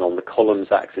appearing on the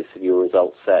columns axis of your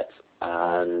result set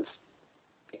and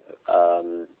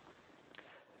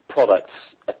products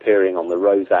appearing on the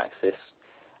rows axis,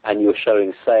 and you're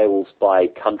showing sales by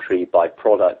country, by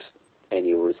product in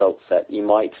your result set, you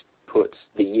might put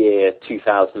the year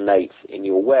 2008 in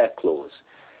your where clause.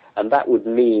 And that would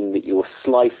mean that you're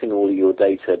slicing all your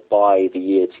data by the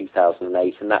year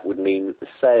 2008, and that would mean that the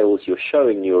sales you're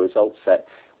showing in your result set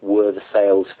were the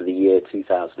sales for the year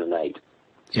 2008.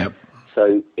 Yep.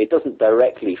 So it doesn't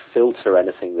directly filter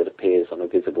anything that appears on a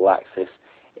visible axis.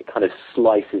 It kind of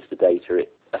slices the data.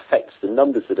 It affects the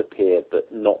numbers that appear,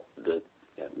 but not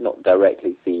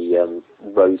directly the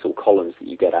rows or columns that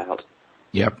you get out.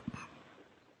 Yep.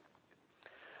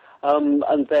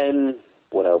 And then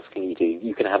what else can you do?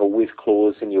 You can have a with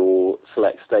clause in your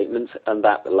select statement, and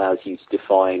that allows you to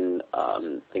define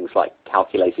things like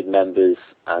calculated members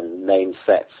and name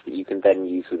sets that you can then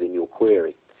use within your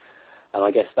query. And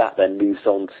I guess that then moves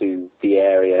on to the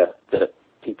area that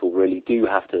people really do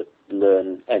have to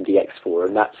learn MDX for,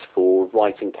 and that's for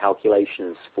writing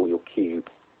calculations for your cube.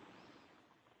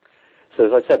 So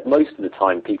as I said, most of the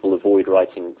time people avoid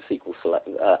writing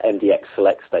MDX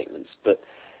select statements, but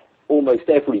almost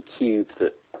every cube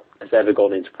that has ever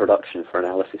gone into production for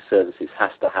analysis services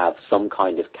has to have some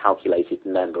kind of calculated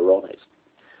member on it.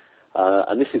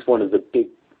 And this is one of the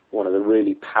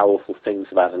really powerful things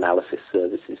about analysis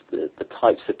services, the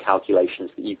types of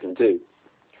calculations that you can do.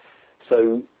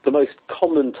 So the most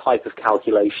common type of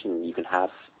calculation you can have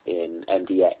in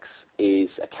MDX is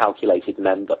a calculated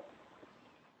member.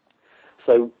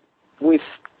 So with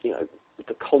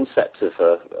the concept of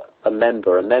a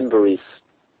member is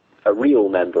a real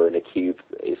member in a cube,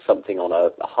 is something on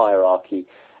a hierarchy,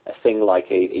 a thing like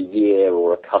a year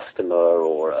or a customer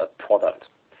or a product.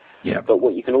 Yeah. But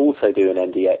what you can also do in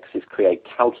MDX is create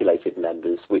calculated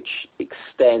members which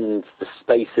extend the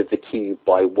space of the cube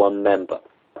by one member.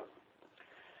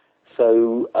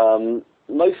 So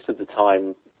most of the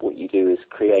time what you do is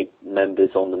create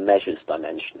members on the measures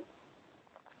dimension.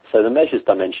 So the measures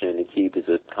dimension in a cube is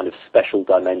a kind of special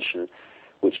dimension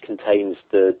which contains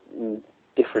the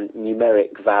different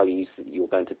numeric values that you're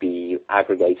going to be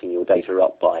aggregating your data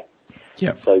up by.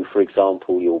 Yeah. So, for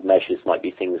example, your measures might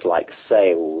be things like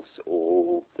sales,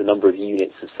 or the number of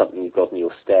units of something you've got in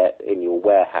your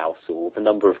warehouse, or the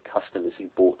number of customers who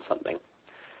bought something.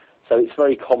 So it's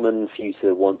very common for you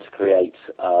to want to create,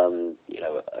 a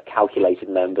calculated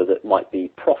member that might be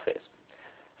profit.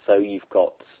 So you've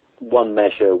got one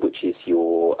measure which is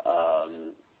your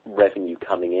revenue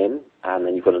coming in, and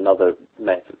then you've got another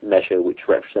measure which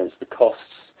represents the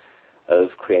costs of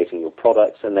creating your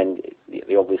products, and then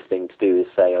the obvious thing to do is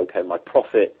say, okay, my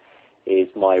profit is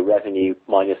my revenue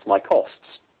minus my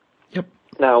costs. Yep.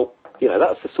 Now,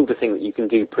 that's the sort of thing that you can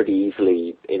do pretty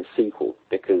easily in SQL,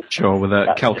 because... Sure, with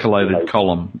that calculated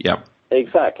column, yep.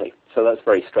 Exactly. So that's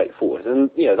very straightforward,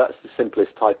 and that's the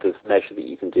simplest type of measure that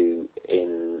you can do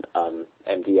in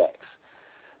MDX.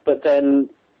 But then,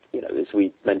 as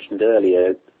we mentioned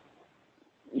earlier,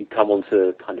 you come on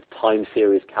to kind of time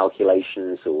series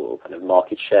calculations or kind of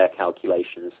market share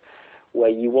calculations, where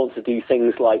you want to do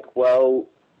things like, well,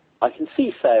 I can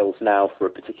see sales now for a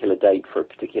particular date for a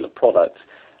particular product,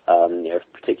 a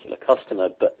particular customer,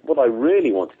 but what I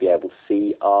really want to be able to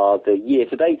see are the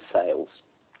year-to-date sales.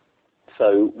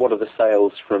 So what are the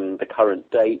sales from the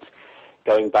current date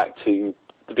going back to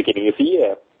the beginning of the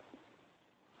year?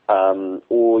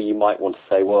 Or you might want to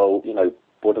say, well,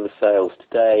 what are the sales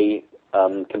today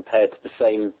compared to the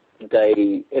same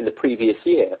day in the previous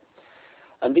year?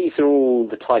 And these are all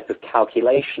the type of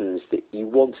calculations that you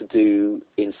want to do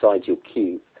inside your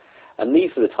cube. And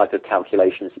these are the type of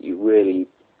calculations that you really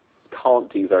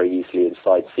can't do very easily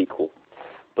inside SQL,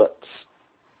 but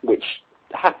which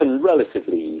happen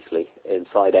relatively easily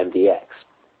inside MDX.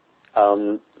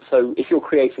 So if you're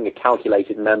creating a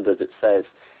calculated member that says,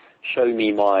 show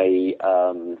me my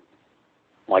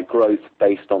growth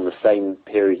based on the same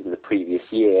period in the previous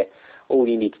year, all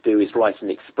you need to do is write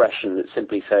an expression that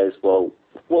simply says, well,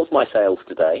 what's my sales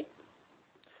today?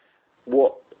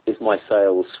 What is my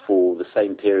sales for the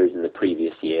same period in the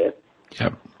previous year?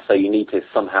 Yep. so you need to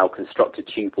somehow construct a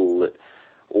tuple that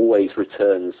always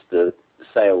returns the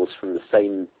sales from the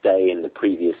same day in the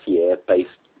previous year, based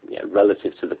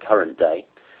relative to the current day,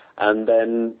 and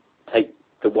then take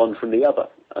the one from the other,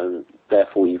 and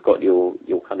therefore you've got your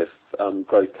kind of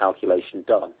growth calculation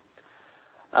done.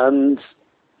 And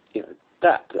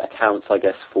that accounts, I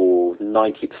guess, for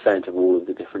 90% of all of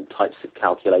the different types of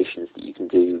calculations that you can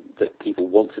do, that people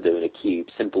want to do in a cube,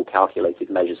 simple calculated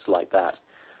measures like that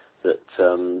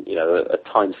are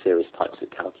time series types of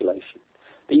calculation.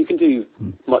 But you can do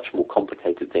much more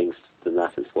complicated things than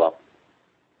that as well.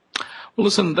 Well,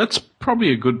 listen, that's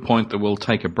probably a good point that we'll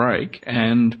take a break,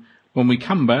 and when we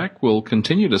come back, we'll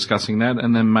continue discussing that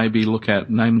and then maybe look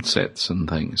at named sets and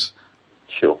things.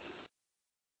 Sure.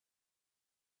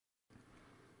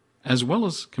 As well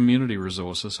as community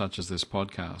resources such as this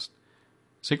podcast,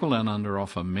 SQL Down Under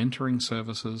offer mentoring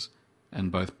services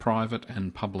and both private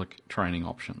and public training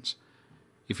options.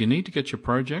 If you need to get your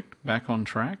project back on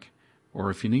track, or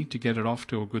if you need to get it off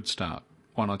to a good start,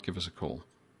 why not give us a call?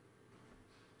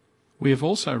 We have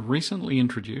also recently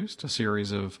introduced a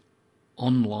series of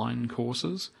online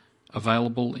courses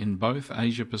available in both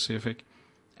Asia Pacific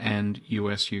and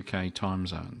US-UK time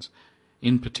zones.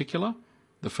 In particular,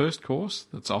 the first course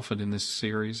that's offered in this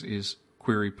series is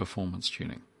Query Performance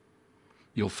Tuning.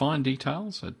 You'll find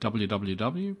details at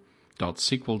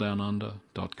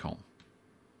www.sqldownunder.com.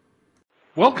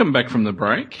 Welcome back from the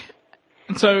break.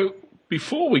 And so,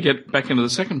 before we get back into the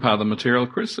second part of the material,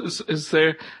 Chris, is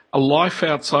there a life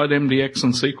outside MDX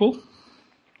and SQL?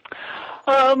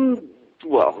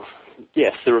 Well,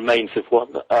 yes, the remains of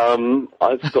one.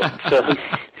 I've got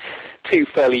two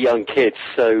fairly young kids,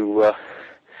 so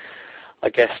I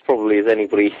guess probably as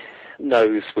anybody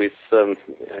knows, with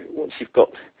once you've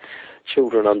got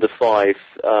children under 5,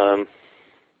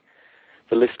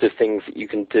 the list of things that you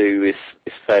can do is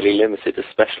fairly limited,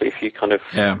 especially if you kind of,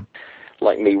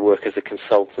 like me, work as a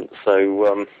consultant.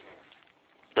 So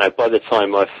by the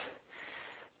time I've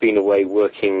been away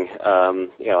working,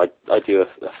 I do a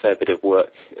fair bit of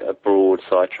work abroad,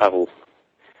 so I travel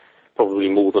probably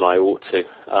more than I ought to.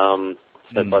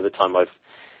 So by the time I've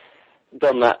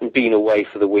done that and been away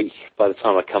for the week, by the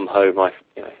time I come home,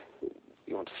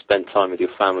 you want to spend time with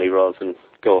your family rather than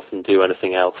go off and do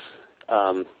anything else.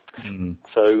 So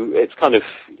it's kind of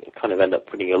end up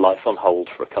putting your life on hold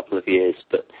for a couple of years.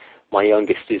 But my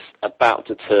youngest is about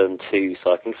to turn 2,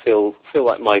 so I can feel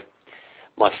like my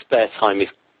spare time is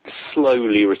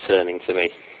slowly returning to me.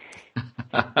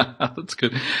 That's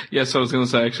good. Yes, I was going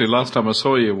to say, actually, last time I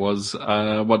saw you was,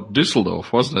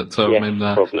 Dusseldorf, wasn't it? So,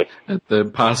 yes, probably. At the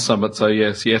past summit, so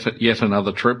yes, yet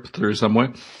another trip through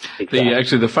somewhere.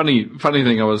 Exactly. The funny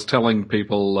thing I was telling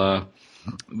people,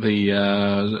 the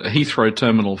Heathrow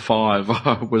Terminal 5,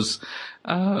 I was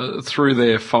through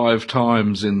there 5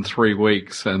 times in 3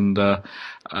 weeks, and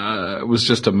it was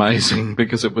just amazing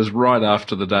because it was right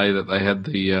after the day that they had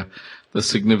the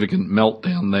significant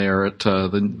meltdown there at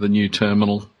the new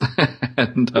terminal,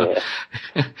 and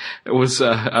it was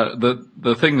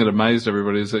the thing that amazed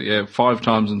everybody is that 5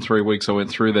 times in 3 weeks I went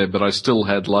through there, but I still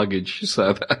had luggage,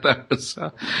 so that was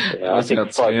I think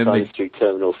outstanding. 5 times through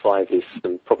Terminal 5 is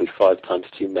probably 5 times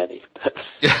too many.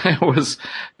 Yeah, it was.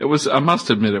 I must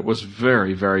admit, it was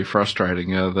very, very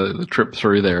frustrating. The trip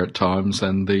through there at times,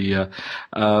 and it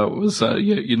was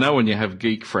when you have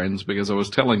geek friends, because I was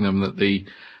telling them that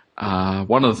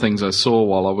one of the things I saw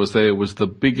while I was there was the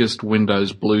biggest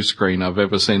Windows blue screen I've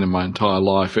ever seen in my entire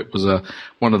life. It was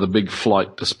one of the big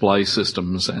flight display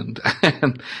systems, and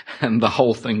the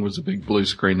whole thing was a big blue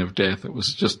screen of death. It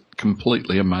was just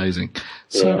completely amazing.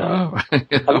 So I think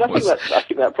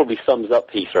that probably sums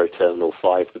up Heathrow Terminal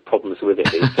 5. The problems with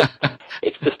it is that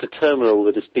it's just a terminal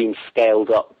that has been scaled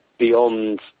up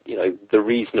beyond the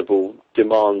reasonable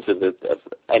demands of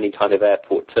any kind of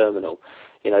airport terminal.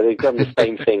 They've done the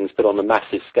same things, but on a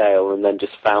massive scale, and then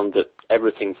just found that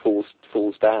everything falls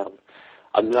down.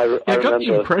 I got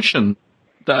the impression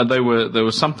that there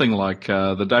was something like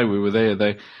the day we were there.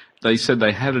 They said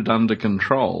they had it under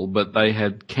control, but they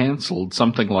had cancelled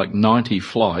something like 90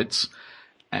 flights,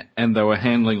 and they were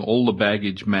handling all the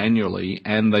baggage manually,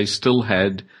 and they still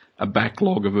had a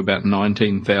backlog of about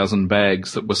 19,000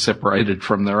 bags that were separated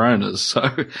from their owners.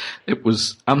 So it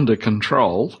was under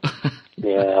control.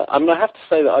 Yeah, I have to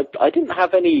say that I didn't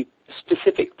have any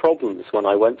specific problems when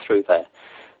I went through there.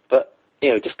 But,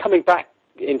 just coming back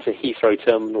into Heathrow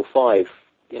Terminal 5,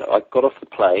 I got off the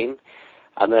plane,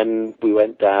 and then we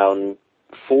went down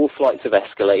 4 flights of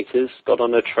escalators, got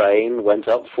on a train, went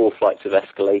up 4 flights of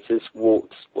escalators,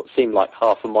 walked what seemed like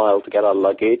half a mile to get our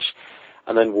luggage,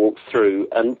 and then walk through.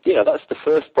 And, that's the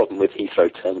first problem with Heathrow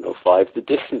Terminal 5. The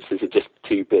distances are just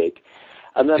too big.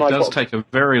 And then it does take a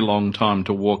very long time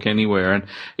to walk anywhere, and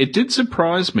it did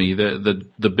surprise me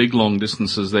the big long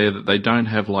distances there, that they don't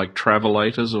have like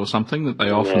travelators or something that they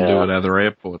often do at other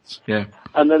airports. Yeah.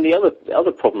 And then the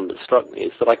other problem that struck me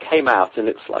is that I came out, and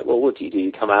it's like, well, what do?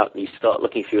 You come out and you start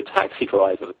looking for your taxi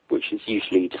driver, which is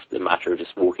usually just a matter of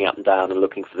just walking up and down and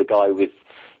looking for the guy with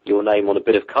your name on a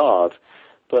bit of card.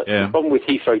 But the problem with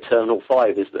Heathrow Terminal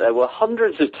 5 is that there were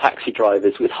hundreds of taxi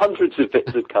drivers with hundreds of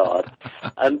bits of card,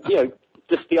 and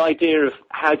just the idea of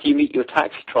how do you meet your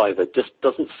taxi driver just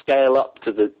doesn't scale up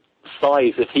to the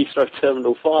size of Heathrow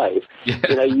Terminal 5.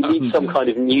 Yeah. You need some kind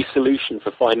of new solution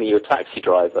for finding your taxi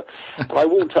driver. And I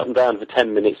walked up and down for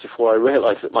 10 minutes before I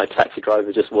realised that my taxi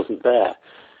driver just wasn't there.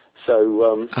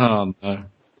 So, oh, no.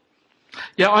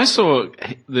 Yeah, I saw,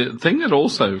 the thing that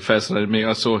also fascinated me,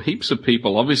 I saw heaps of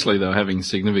people, obviously they were having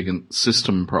significant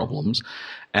system problems,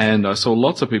 and I saw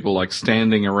lots of people like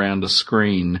standing around a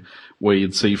screen where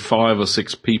you'd see 5 or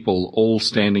 6 people all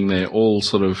standing there, all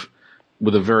sort of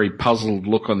with a very puzzled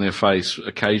look on their face,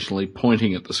 occasionally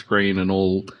pointing at the screen and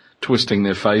all twisting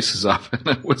their faces up. And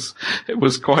it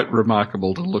was quite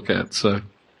remarkable to look at. So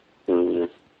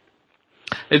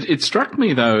it struck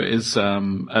me though as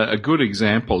a good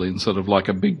example in sort of like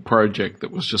a big project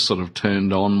that was just sort of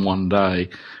turned on one day,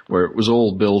 where it was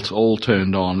all built, all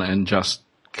turned on, and just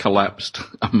collapsed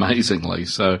amazingly.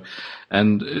 So,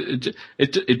 and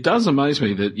it does amaze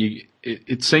me that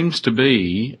it seems to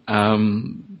be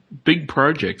big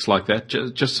projects like that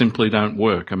just simply don't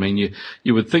work. I mean,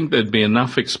 you would think there'd be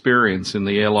enough experience in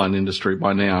the airline industry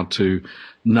by now to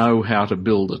know how to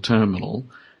build a terminal,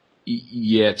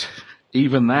 yet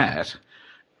even that,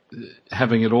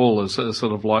 having it all as a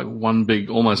sort of like one big,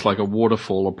 almost like a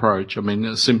waterfall approach, I mean,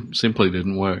 it simply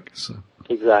didn't work. So.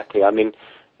 Exactly. I mean,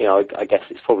 I guess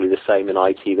it's probably the same in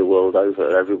IT the world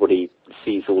over. Everybody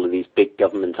sees all of these big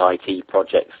government IT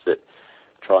projects that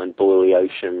try and boil the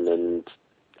ocean and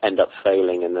end up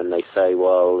failing, and then they say,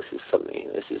 well,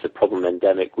 this is a problem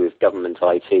endemic with government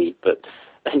IT. But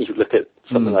then you look at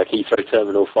something like Heathrow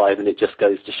Terminal 5, and it just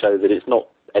goes to show that it's not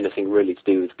anything really to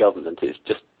do with government. It's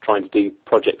just trying to do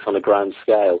projects on a grand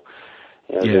scale.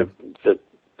 The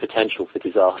potential for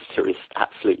disaster is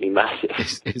absolutely massive.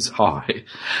 It's high.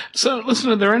 So,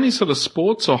 listen, are there any sort of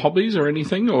sports or hobbies or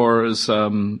anything, or is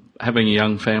having a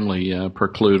young family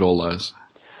preclude all those?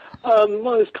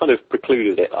 Well, it's kind of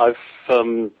precluded it.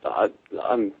 I'm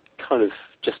kind of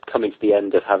just coming to the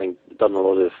end of having done a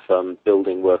lot of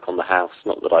building work on the house.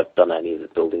 Not that I've done any of the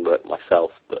building work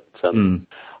myself, but I'm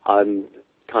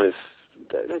kind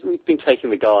of, we've been taking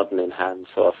the garden in hand,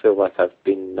 so I feel like I've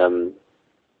been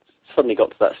suddenly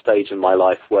got to that stage in my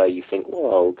life where you think,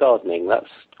 well, gardening, that's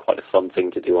quite a fun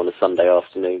thing to do on a Sunday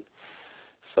afternoon.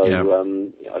 So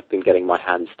I've been getting my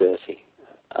hands dirty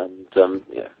and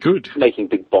good, making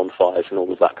big bonfires and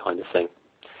all of that kind of thing.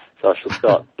 So I shall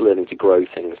start learning to grow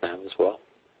things now as well.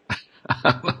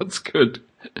 That's good.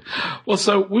 Well,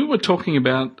 so we were talking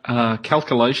about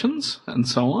calculations and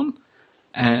so on,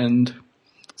 and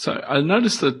so I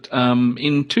noticed that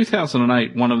in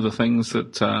 2008, one of the things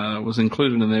that was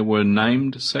included in there were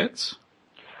named sets.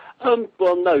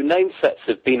 Well, no, named sets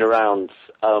have been around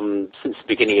since the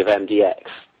beginning of MDX.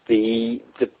 The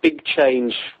big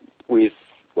change with,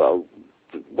 well,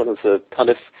 one of the kind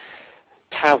of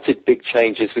touted big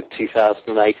changes with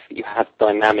 2008 that you have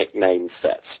dynamic named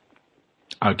sets.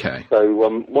 Okay. So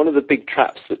one of the big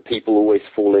traps that people always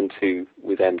fall into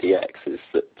with MDX is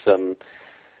that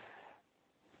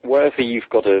wherever you've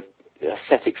got a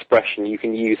set expression, you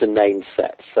can use a named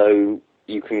set. So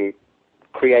you can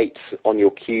create on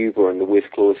your cube or in the with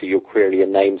clause of your query a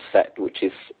named set, which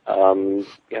is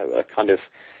a kind of,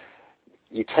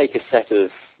 you take a set of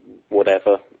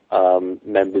whatever,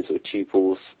 members or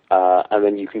tuples, and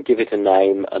then you can give it a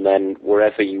name, and then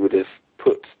wherever you would have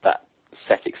put that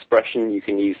set expression, you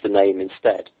can use the name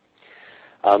instead.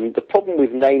 The problem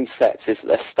with named sets is that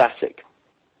they're static.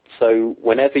 So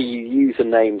whenever you use a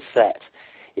named set,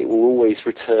 it will always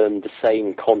return the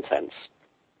same contents.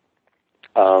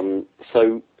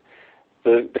 So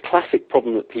the classic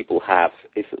problem that people have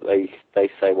is that they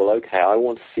say, well, okay, I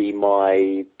want to see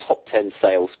my top 10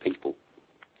 salespeople.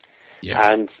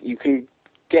 Yeah. And you can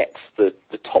get the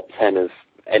top 10 of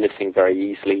anything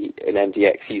very easily in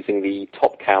MDX using the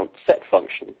top count set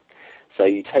function. So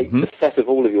you take the set of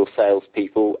all of your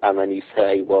salespeople, and then you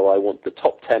say, well, I want the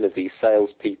top 10 of these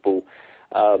salespeople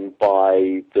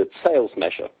by the sales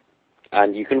measure.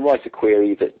 And you can write a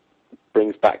query that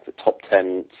brings back the top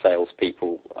 10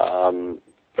 salespeople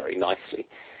very nicely.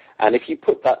 And if you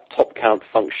put that top count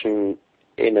function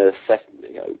in a set,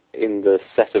 in the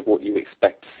set of what you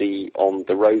expect to see on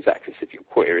the rows axis of your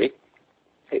query,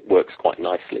 it works quite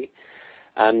nicely.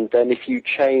 And then if you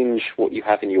change what you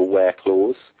have in your where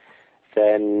clause,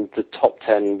 then the top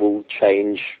 10 will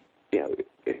change,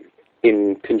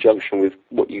 in conjunction with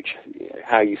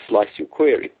how you slice your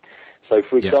query. So,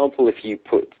 for example, if you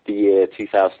put the year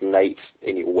 2008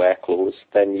 in your where clause,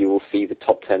 then you will see the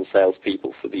top 10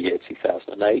 salespeople for the year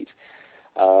 2008.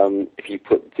 If you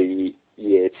put the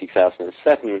year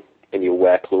 2007 in your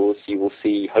where clause, you will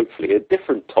see, hopefully, a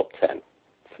different top 10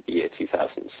 for the year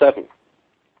 2007.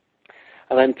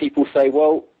 And then people say,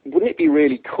 well, wouldn't it be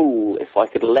really cool if I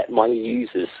could let my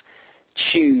users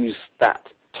choose that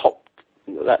top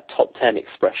 10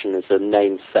 expression as a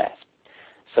name set?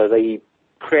 So they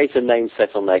create a name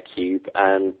set on their cube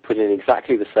and put in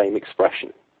exactly the same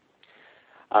expression.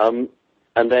 And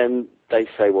then they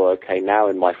say, well, okay, now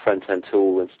in my front-end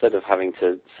tool, instead of having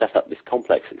to set up this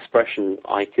complex expression,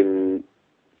 I can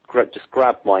just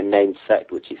grab my name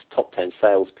set, which is top 10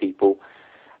 salespeople,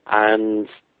 and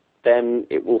then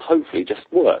it will hopefully just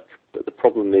work. But the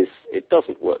problem is it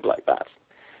doesn't work like that.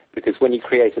 Because when you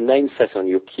create a name set on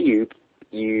your cube,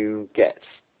 you get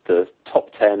the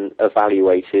top 10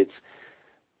 evaluated,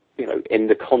 in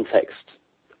the context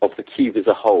of the cube as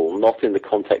a whole, not in the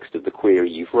context of the query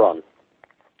you've run.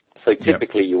 So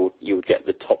typically you would get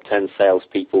the top 10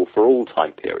 salespeople for all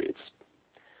time periods.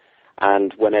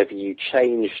 And whenever you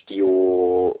changed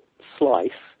your slice,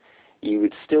 you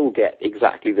would still get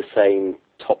exactly the same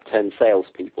top 10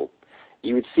 salespeople.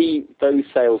 You would see those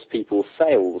salespeople's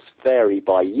sales vary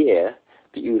by year,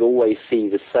 but you would always see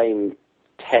the same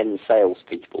 10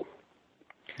 salespeople.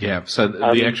 Yeah, so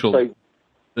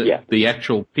the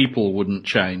actual people wouldn't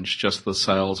change, just the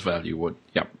sales value would.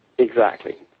 Yep.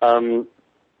 Exactly.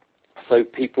 So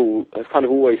people have kind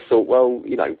of always thought, well,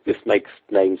 this makes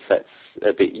name sets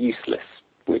a bit useless,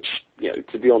 which,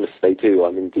 to be honest, they do.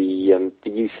 I mean, the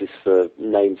uses for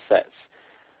name sets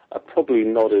are probably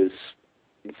not as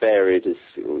varied as,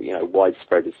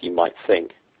 widespread as you might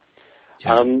think.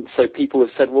 Yeah. So people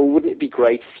have said, well, wouldn't it be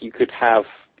great if you could have,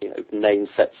 name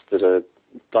sets that are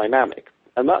dynamic?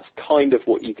 And that's kind of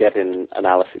what you get in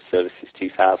Analysis Services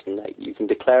 2008. You can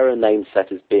declare a name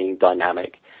set as being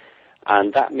dynamic,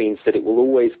 and that means that it will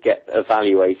always get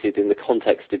evaluated in the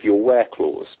context of your where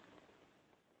clause.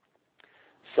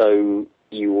 So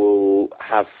you will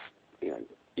have,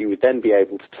 you would then be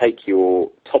able to take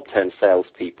your top 10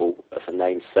 salespeople as a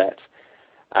name set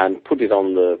and put it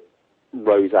on the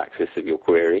rows axis of your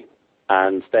query,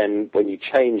 and then when you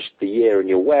change the year in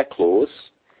your where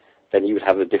clause, then you would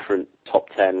have a different top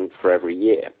 10 for every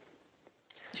year.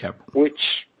 Yep.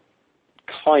 Which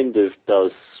kind of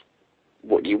does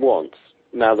what you want.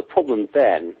 Now, the problem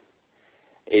then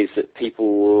is that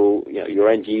people will, your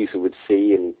end user would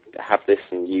see and have this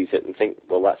and use it and think,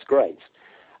 well, that's great.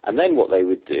 And then what they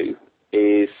would do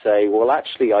is say, well,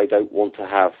 actually, I don't want to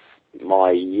have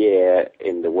my year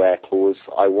in the where clause.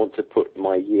 I want to put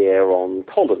my year on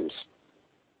columns.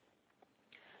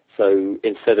 So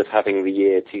instead of having the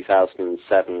year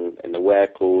 2007 in the where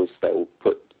clause, they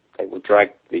will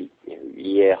drag the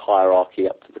year hierarchy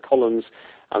up to the columns,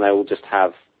 and they will just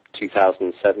have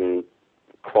 2007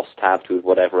 cross-tabbed with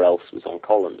whatever else was on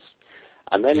columns.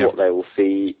 And then what they will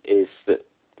see is that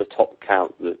the top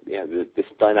count, this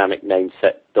dynamic name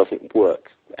set doesn't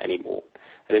work anymore.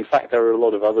 And in fact, there are a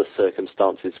lot of other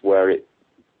circumstances where it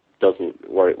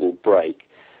will break,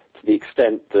 to the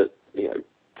extent that,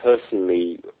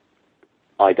 personally,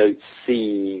 I don't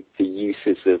see the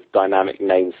uses of dynamic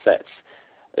name sets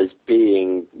as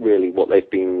being really what they've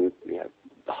been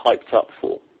hyped up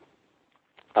for.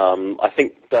 I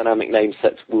think dynamic name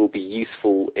sets will be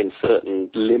useful in certain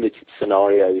limited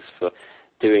scenarios for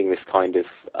doing this kind of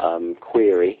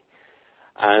query,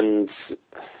 and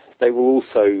they will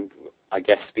also, I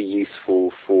guess, be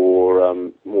useful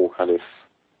for more kind of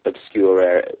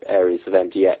obscure areas of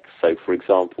MDX. So, for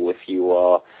example, if you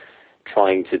are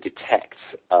trying to detect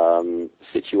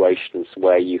situations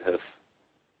where you have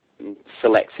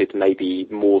selected maybe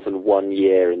more than 1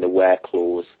 year in the where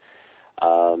clause,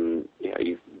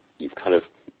 you've kind of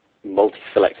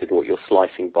multi-selected what you're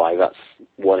slicing by. That's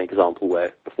one example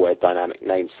where dynamic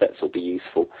name sets will be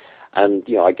useful. And,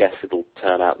 I guess it'll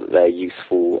turn out that they're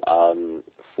useful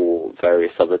for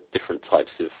various other different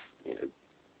types of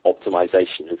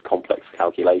optimization of complex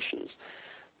calculations.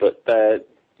 But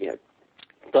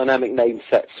dynamic name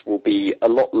sets will be a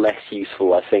lot less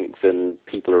useful, I think, than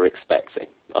people are expecting,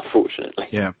 unfortunately.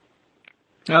 Yeah.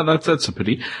 Oh, that's a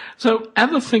pity. So, are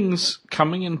there things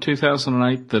coming in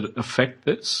 2008 that affect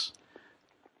this?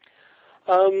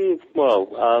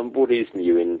 What is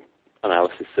new in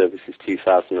Analysis Services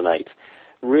 2008.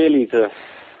 Really the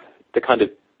kind of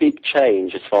big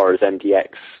change as far as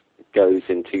MDX goes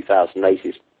in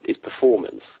 2008 is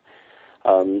performance.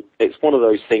 It's one of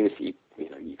those things that you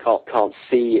can't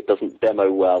see, it doesn't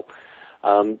demo well,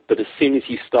 but as soon as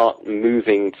you start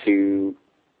moving to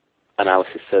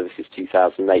Analysis Services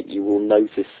 2008, you will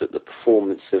notice that the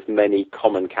performance of many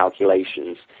common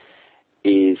calculations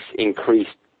is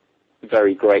increased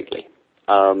very greatly.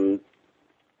 And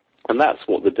that's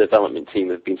what the development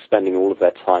team have been spending all of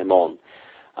their time on.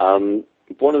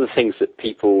 One of the things that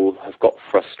people have got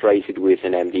frustrated with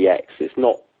in MDX is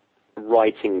not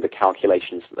writing the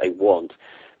calculations that they want,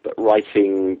 but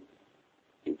writing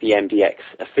the MDX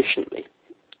efficiently,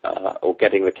 or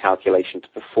getting the calculation to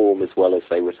perform as well as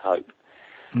they would hope.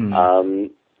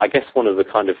 I guess one of the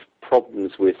kind of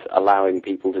problems with allowing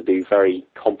people to do very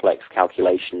complex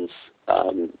calculations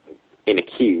in a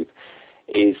cube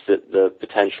is that the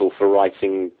potential for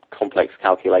writing complex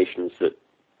calculations that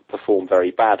perform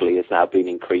very badly has now been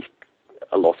increased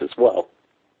a lot as well.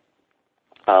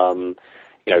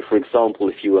 For example,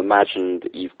 if you imagine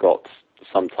that you've got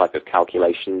some type of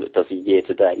calculation that does a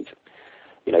year-to-date,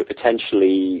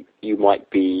 potentially you might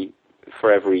be,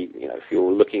 for every, if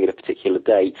you're looking at a particular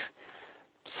date,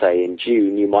 say in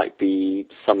June, you might be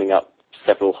summing up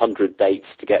several hundred dates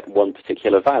to get one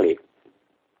particular value.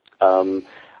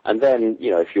 And then,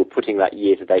 if you're putting that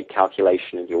year-to-date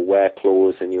calculation in your where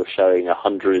clause and you're showing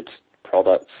 100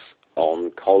 products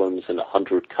on columns and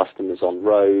 100 customers on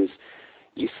rows,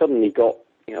 you suddenly got,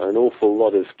 an awful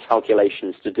lot of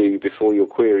calculations to do before your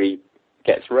query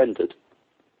gets rendered.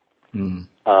 So,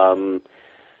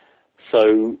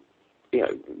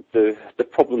 the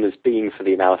problem has been for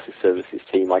the analysis services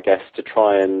team, I guess, to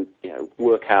try and,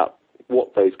 work out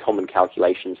what those common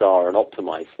calculations are and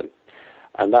optimize them.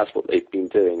 And that's what they've been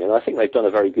doing. And I think they've done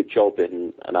a very good job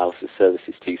in Analysis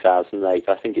Services 2008.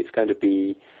 I think it's going to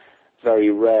be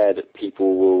very rare that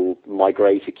people will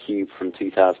migrate a cube from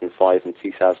 2005 and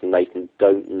 2008 and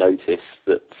don't notice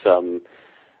that,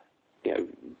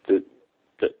 that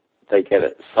they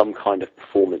get some kind of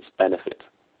performance benefit.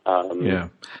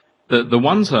 The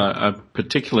ones I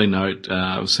particularly note,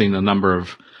 I've seen a number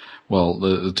of,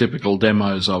 the typical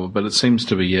demos of it, but it seems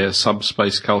to be,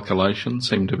 subspace calculations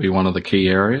seem to be one of the key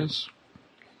areas.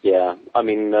 Yeah, I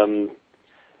mean,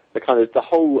 the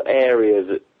whole area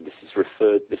that this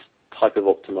type of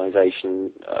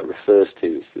optimization refers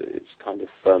to is it's kind of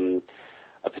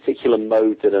a particular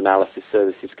mode that analysis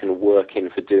services can work in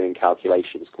for doing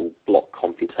calculations called block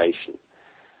computation,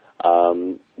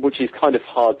 which is kind of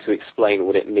hard to explain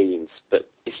what it means.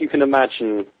 But if you can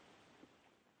imagine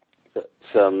that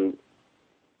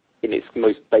in its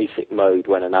most basic mode,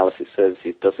 when analysis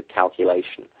services does a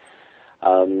calculation,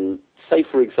 say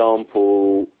for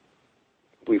example,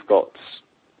 we've got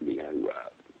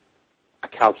a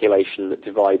calculation that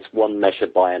divides one measure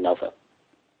by another.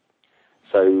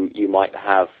 So you might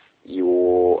have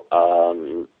your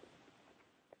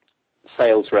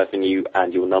sales revenue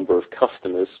and your number of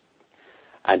customers,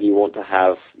 and you want to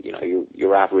have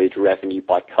your average revenue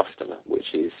by customer,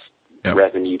 which is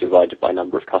revenue divided by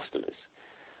number of customers.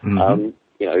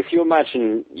 If you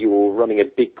imagine you're running a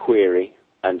big query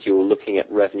and you're looking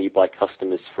at revenue by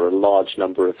customers for a large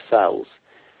number of cells,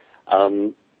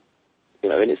 in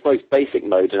its most basic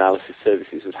mode, analysis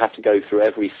services would have to go through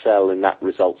every cell in that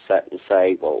result set and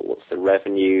say, well, what's the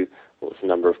revenue, what's the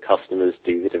number of customers,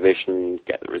 do the division,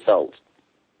 get the result.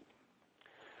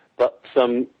 But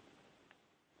the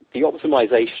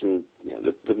optimization,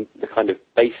 the kind of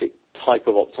basic type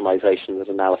of optimization that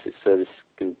analysis service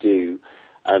can do,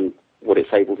 and what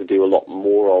it's able to do a lot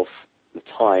more of the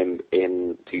time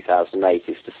in 2008,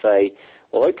 is to say,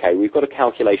 well, okay, we've got a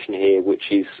calculation here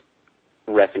which is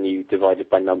revenue divided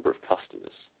by number of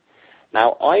customers.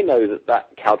 Now, I know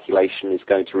that calculation is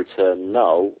going to return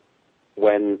null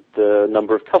when the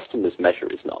number of customers measure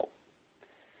is null.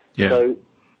 So,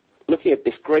 looking at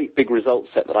this great big result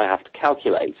set that I have to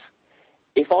calculate,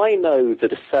 if I know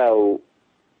that a cell,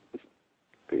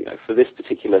 for this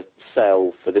particular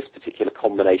cell, for this particular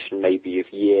combination maybe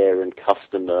of year and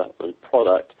customer and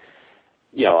product,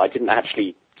 I didn't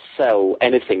actually sell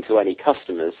anything to any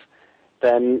customers,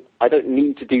 then I don't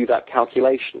need to do that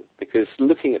calculation, because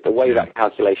looking at the way that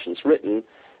calculation's written,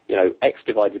 x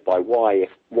divided by y, if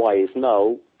y is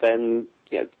null, then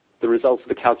the result of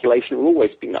the calculation will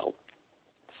always be null.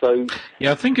 So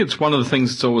I think it's one of the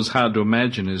things that's always hard to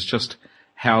imagine is just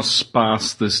how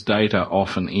sparse this data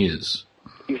often is.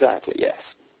 Exactly, yes.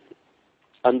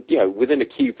 And within a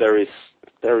cube there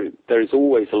is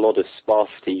always a lot of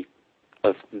sparsity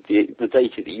of the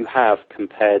data that you have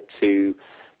compared to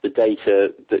the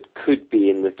data that could be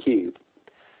in the cube.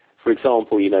 For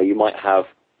example, you might have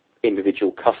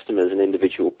individual customers and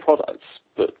individual products,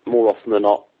 but more often than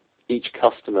not, each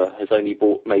customer has only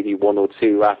bought maybe one or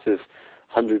two out of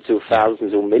hundreds or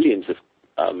thousands or millions of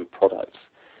products.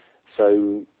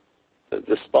 So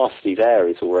the sparsity there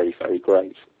is already very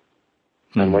great.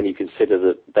 And when you consider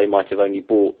that they might have only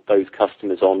bought those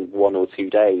customers on 1 or 2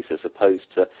 days, as opposed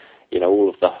to, all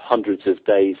of the hundreds of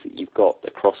days that you've got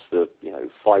across the,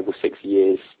 5 or 6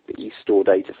 years that you store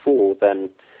data for, then,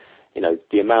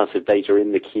 the amount of data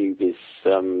in the cube is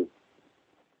a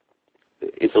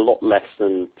lot less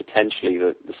than potentially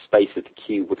the space of the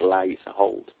cube would allow you to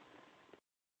hold.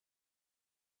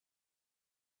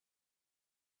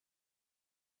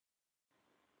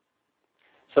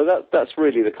 So that's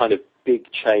really the kind of big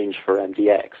change for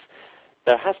MDX.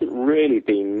 There hasn't really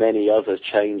been many other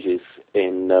changes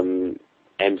in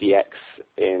MDX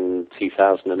in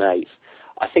 2008.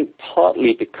 I think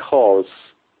partly because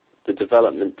the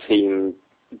development team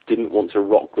didn't want to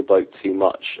rock the boat too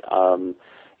much. A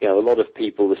lot of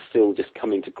people are still just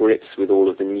coming to grips with all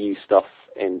of the new stuff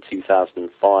in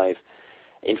 2005.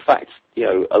 In fact,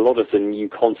 a lot of the new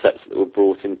concepts that were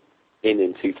brought in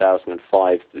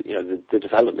 2005, the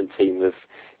development team have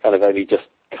kind of only just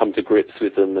come to grips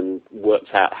with them and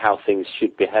worked out how things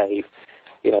should behave.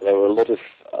 There were a lot of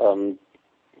kind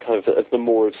of the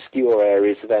more obscure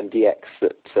areas of MDX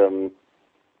that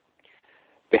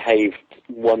behaved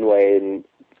one way in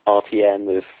RTM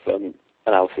with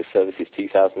Analysis Services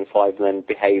 2005, and then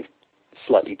behaved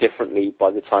slightly differently by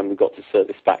the time we got to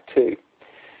Service Pack 2.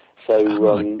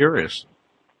 So, I'm curious.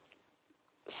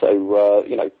 So,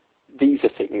 these are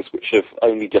things which have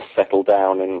only just settled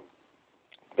down in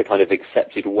the kind of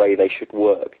accepted way they should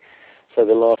work. So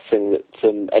the last thing that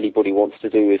anybody wants to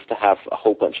do is to have a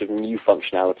whole bunch of new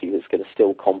functionality that's going to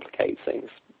still complicate things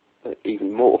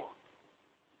even more.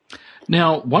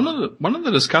 Now, one of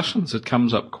the discussions that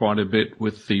comes up quite a bit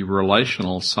with the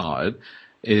relational side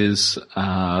is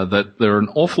that there are an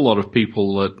awful lot of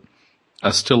people that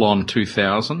are still on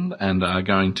 2000 and are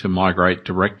going to migrate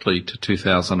directly to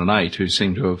 2008 who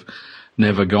seem to have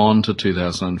never gone to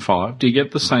 2005. Do you get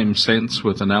the same sense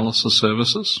with analysis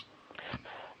services?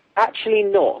 Actually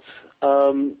not.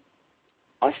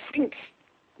 I think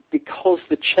because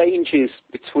the changes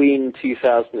between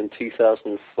 2000 and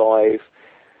 2005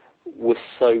 were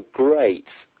so great,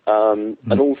 and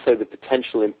also the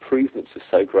potential improvements were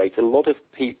so great, a lot of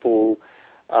people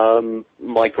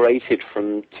migrated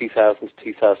from 2000 to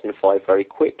 2005 very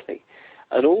quickly.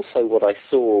 And also what I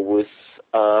saw was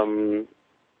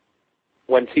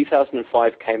when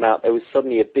 2005 came out, there was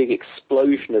suddenly a big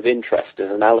explosion of interest in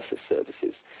analysis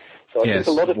services. So I think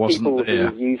a lot of people who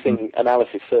are using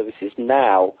analysis services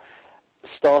now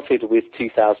started with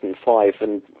 2005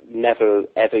 and never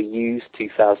ever used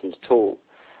 2000 at all.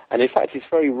 And in fact, it's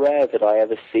very rare that I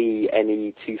ever see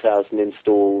any 2000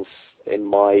 installs in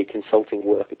my consulting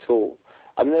work at all.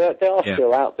 I mean, they are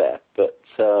still out there, but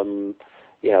they're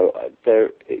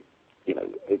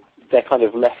kind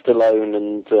of left alone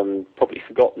and probably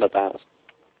forgotten about.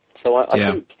 So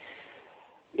I think,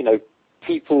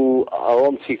 people are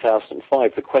on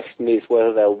 2005. The question is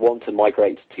whether they'll want to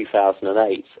migrate to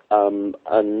 2008.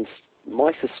 And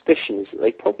my suspicion is that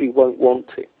they probably won't want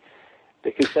to.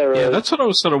 Because that's what I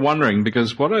was sort of wondering,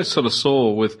 because what I sort of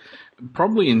saw with,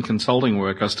 probably in consulting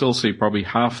work, I still see probably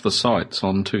half the sites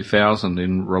on 2000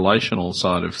 in relational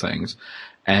side of things.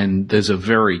 And there's a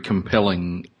very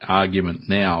compelling argument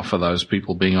now for those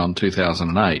people being on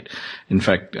 2008. In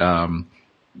fact,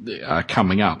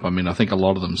 coming up, I mean, I think a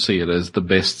lot of them see it as the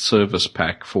best service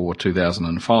pack for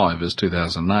 2005 is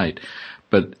 2008.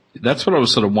 But that's what I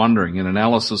was sort of wondering. In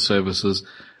analysis services,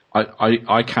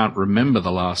 I can't remember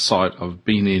the last site I've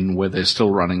been in where they're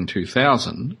still running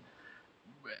 2000.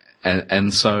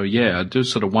 And so, I do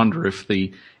sort of wonder if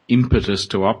the impetus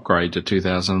to upgrade to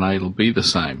 2008 will be the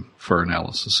same for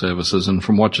analysis services. And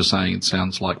from what you're saying, it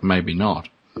sounds like maybe not.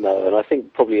 No, and I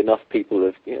think probably enough people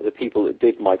have, the people that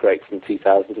did migrate from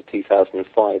 2000 to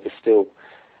 2005 they still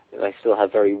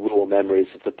have very raw memories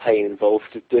of the pain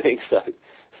involved of doing so.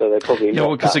 So they're probably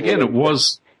not. Because again, it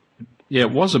was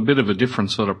a bit of a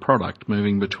different sort of product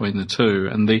moving between the two.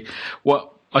 And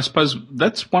I suppose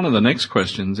that's one of the next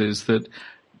questions is that,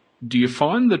 do you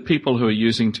find that people who are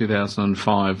using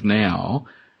 2005 now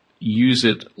use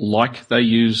it like they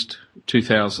used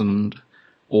 2000,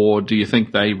 or do you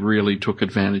think they really took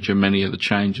advantage of many of the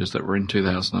changes that were in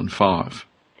 2005?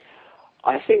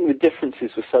 I think the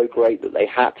differences were so great that they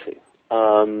had to.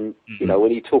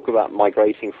 When you talk about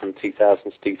migrating from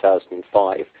 2000 to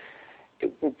 2005,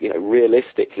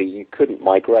 realistically, you couldn't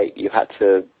migrate. You had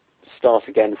to start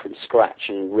again from scratch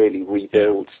and really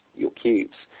rebuild your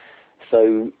cubes.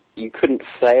 So you couldn't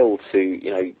fail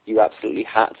to, you absolutely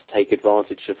had to take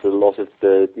advantage of a lot of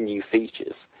the new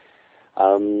features.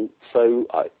 So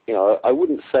I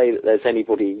wouldn't say that there's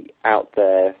anybody out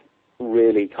there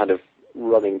really kind of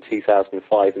running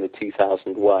 2005 in the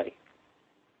 2000 way.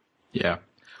 Yeah.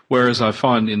 Whereas I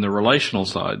find in the relational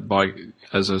side,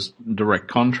 as a direct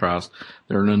contrast,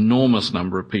 there are an enormous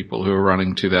number of people who are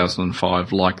running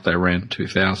 2005 like they ran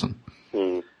 2000,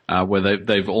 where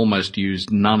they've almost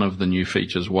used none of the new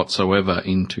features whatsoever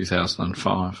in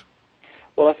 2005.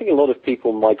 Well, I think a lot of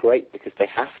people migrate because they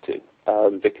have to,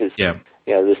 because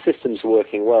the system's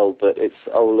working well, but it's,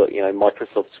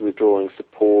 Microsoft's withdrawing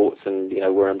support and,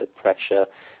 we're under pressure.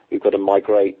 We've got to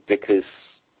migrate because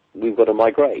we've got to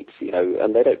migrate,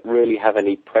 and they don't really have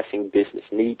any pressing business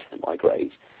need to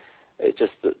migrate. It's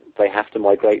just that they have to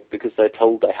migrate because they're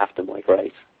told they have to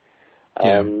migrate.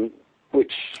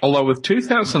 Although with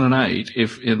 2008,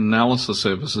 if in analysis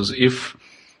services, if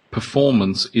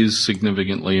performance is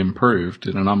significantly improved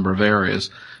in a number of areas,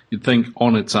 you'd think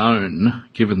on its own,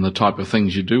 given the type of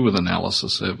things you do with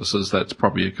analysis services, that's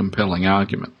probably a compelling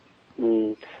argument.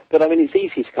 But, it's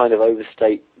easy to kind of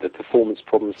overstate the performance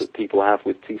problems that people have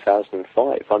with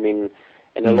 2005.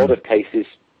 In a lot of cases,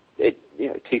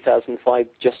 2005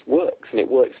 just works, and it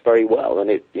works very well, and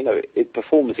it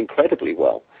performs incredibly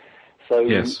well. So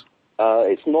it's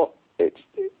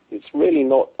really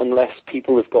not, unless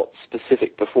people have got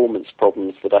specific performance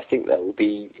problems, that I think they will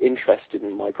be interested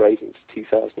in migrating to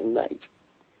 2008.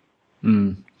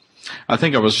 I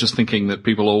think I was just thinking that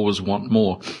people always want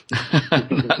more,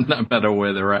 no matter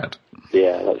where they're at.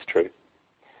 Yeah, that's true.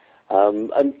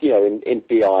 And, in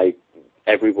BI,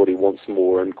 everybody wants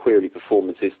more, and query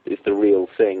performance is the real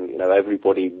thing.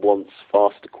 Everybody wants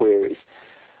faster queries.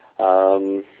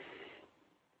 In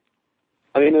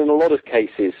a lot of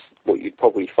cases, what you'd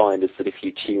probably find is that if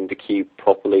you tuned the cube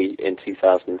properly in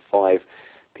 2005,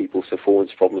 people's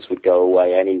performance problems would go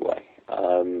away anyway.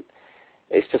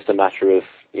 It's just a matter of,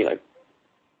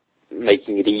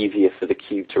 making it easier for the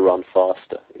cube to run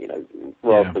faster,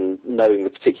 rather than knowing the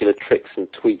particular tricks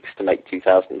and tweaks to make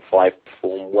 2005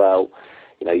 perform well.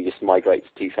 You just migrate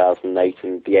to 2008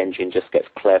 and the engine just gets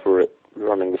clever at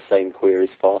running the same queries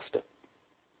faster.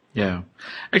 Yeah.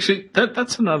 Actually,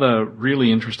 that's another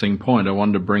really interesting point I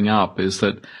wanted to bring up, is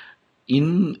that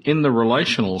in the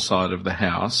relational side of the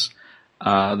house,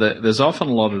 there's often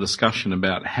a lot of discussion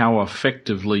about how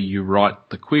effectively you write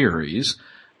the queries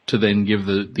to then give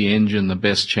the engine the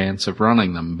best chance of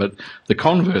running them. But the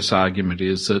converse argument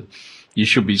is that you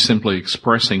should be simply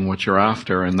expressing what you're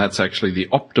after, and that's actually the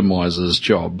optimizer's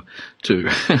job to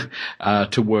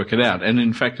work it out. And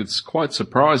in fact, it's quite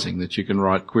surprising that you can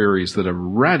write queries that are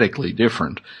radically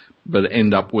different but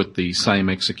end up with the same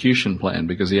execution plan,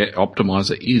 because the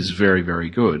optimizer is very, very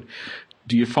good.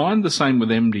 Do you find the same with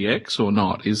MDX or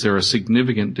not? Is there a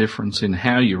significant difference in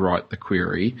how you write the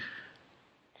query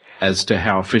as to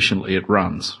how efficiently it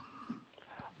runs?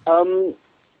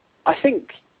 I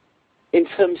think in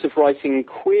terms of writing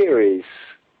queries,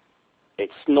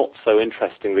 it's not so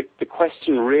interesting. The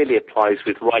question really applies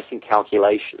with writing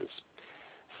calculations.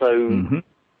 So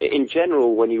in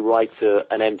general, when you write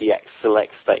an MDX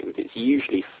select statement, it's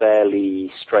usually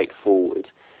fairly straightforward.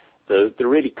 The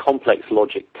really complex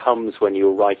logic comes when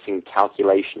you're writing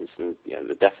calculations and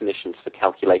the definitions for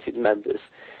calculated members.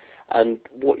 And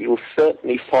what you'll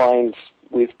certainly find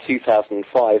with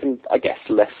 2005, and I guess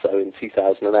less so in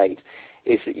 2008,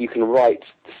 is that you can write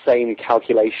the same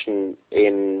calculation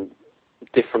in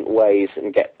different ways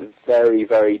and get very,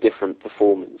 very different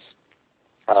performance.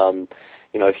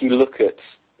 If you look at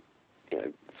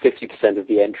 50% of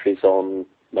the entries on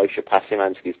Moshe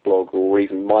Pasimansky's blog, or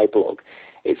even my blog,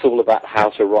 it's all about how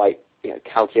to write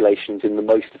calculations in the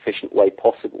most efficient way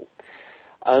possible.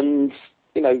 And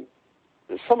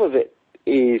some of it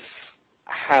is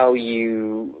how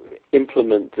you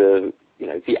implement the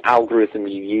algorithm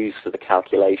you use for the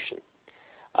calculation,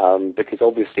 because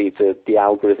obviously the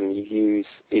algorithm you use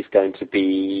is going to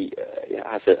be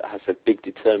has a big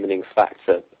determining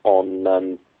factor on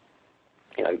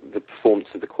the performance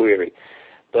of the query.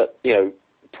 But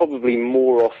probably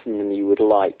more often than you would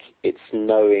like, it's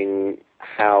knowing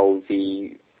how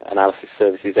the analysis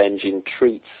services engine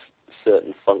treats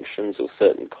certain functions or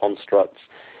certain constructs,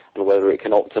 and whether it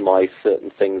can optimize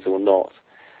certain things or not.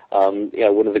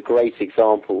 One of the great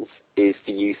examples is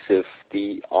the use of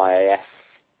the IAF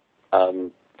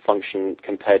function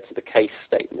compared to the case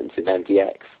statement in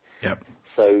MDX. Yep.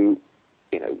 So,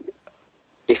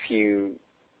 if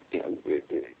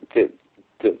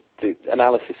the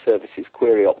analysis services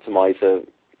query optimizer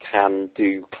can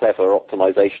do clever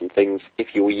optimization things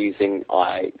if you're using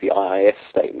the IIF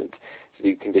statement to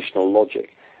do conditional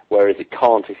logic, whereas it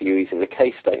can't if you're using the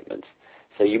case statement.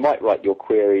 So you might write your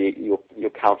query, your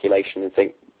calculation, and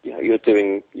think, you're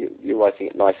writing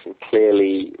it nice and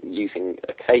clearly using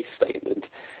a case statement,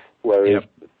 whereas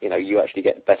you actually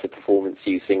get better performance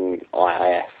using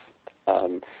IIF.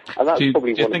 And that's probably one of the bad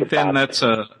things. Do you think then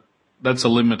that's a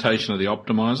limitation of the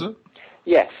optimizer?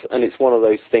 Yes, and it's one of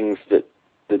those things that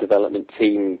the development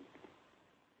team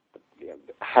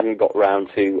hadn't got round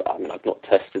to. I mean, I've not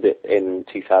tested it in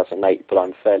 2008, but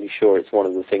I'm fairly sure it's one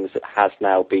of the things that has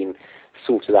now been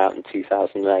sorted out in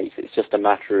 2008. It's just a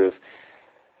matter of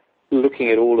looking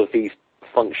at all of these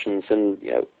functions and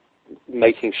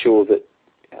making sure that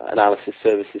analysis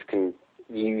services can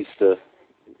use the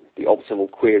optimal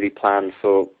query plan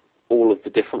for all of the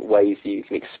different ways that you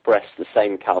can express the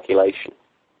same calculation.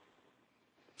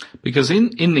 Because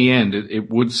in the end, it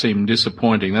would seem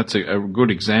disappointing. That's a good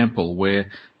example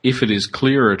where if it is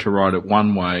clearer to write it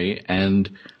one way and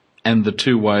the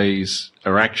two ways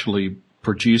are actually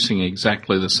producing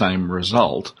exactly the same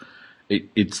result,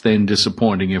 it's then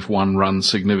disappointing if one runs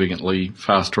significantly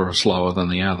faster or slower than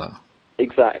the other.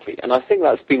 Exactly. And I think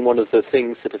that's been one of the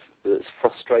things that's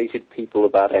frustrated people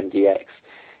about MDX,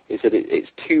 is that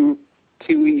it's too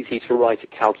easy to write a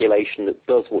calculation that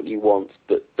does what you want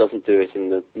but doesn't do it in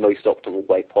the most optimal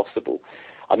way possible.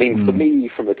 I mean, for me,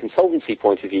 from a consultancy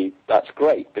point of view, that's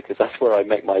great because that's where I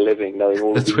make my living, knowing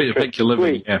all of these. That's where you make your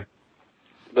living, yeah.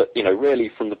 But, really,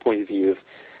 from the point of view of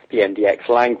the MDX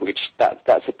language,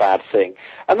 that's a bad thing.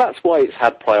 And that's why it's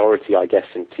had priority, I guess,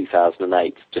 in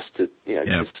 2008, just to,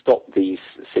 to stop these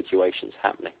situations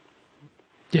happening.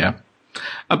 Yeah.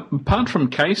 Apart from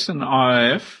case and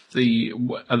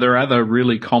IIF, are there other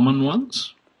really common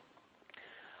ones?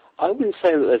 I wouldn't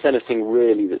say that there's anything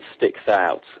really that sticks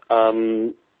out. I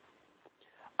mean,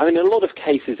 in a lot of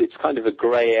cases, it's kind of a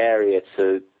grey area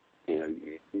to,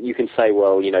 you can say,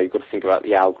 well, you've got to think about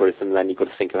the algorithm, and then you've got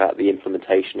to think about the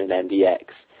implementation in MDX.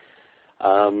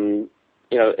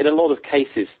 In a lot of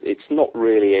cases, it's not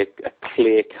really a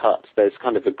clear cut. There's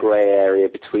kind of a grey area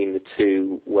between the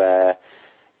two where,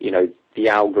 the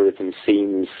algorithm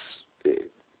seems,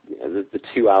 the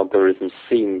two algorithms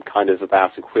seem kind of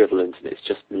about equivalent, and it's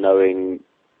just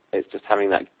having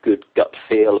that good gut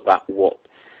feel about what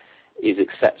is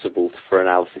acceptable for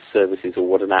analysis services or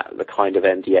what the kind of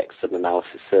MDX that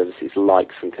analysis services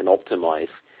likes and can optimize.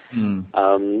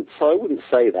 So I wouldn't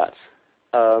say that.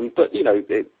 But,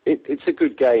 it's a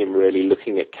good game, really,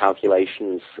 looking at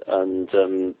calculations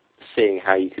and seeing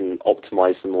how you can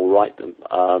optimize them or write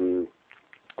them.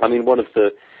 I mean, one of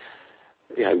the,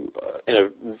 in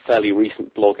a fairly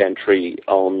recent blog entry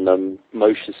on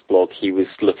Moshe's blog, he was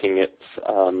looking at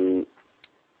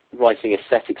writing a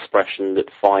set expression that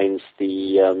finds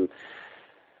he's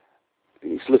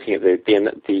looking at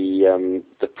the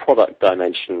product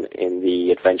dimension in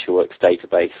the AdventureWorks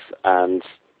database, and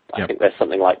I think there's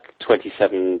something like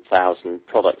 27,000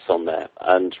 products on there,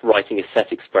 and writing a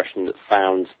set expression that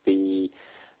found the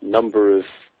number of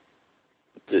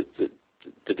the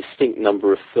distinct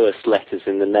number of first letters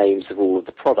in the names of all of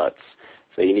the products.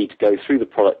 So you need to go through the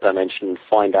product dimension and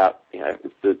find out,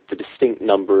 the distinct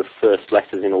number of first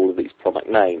letters in all of these product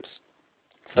names.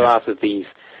 So out of these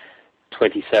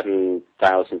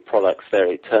 27,000 products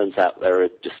it turns out there are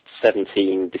just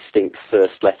 17 distinct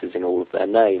first letters in all of their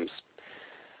names.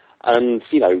 And,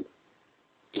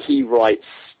 he writes,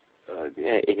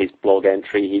 in his blog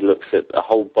entry, he looks at a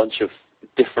whole bunch of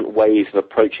different ways of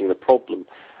approaching the problem.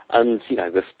 And,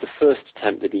 the first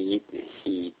attempt that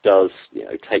he does,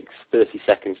 takes 30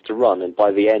 seconds to run, and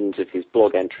by the end of his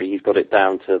blog entry, he's got it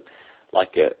down to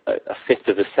like a fifth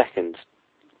of a second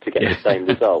to get the same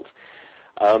result.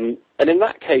 And in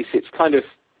that case, it's kind of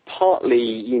partly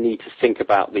you need to think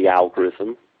about the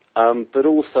algorithm, but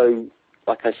also,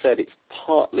 like I said, it's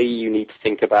partly you need to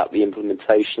think about the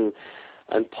implementation,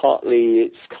 and partly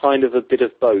it's kind of a bit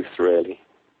of both, really.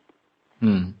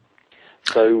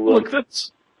 So, look,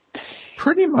 that's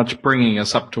pretty much bringing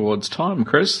us up towards time,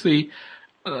 Chris.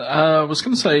 I was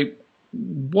going to say,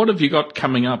 what have you got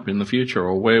coming up in the future,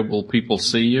 or where will people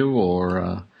see you,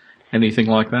 or anything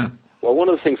like that? Well, one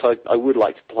of the things I would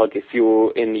like to plug, if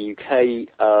you're in the UK,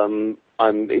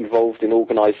 I'm involved in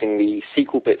organising the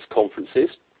SQL Bits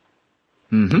conferences.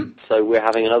 So we're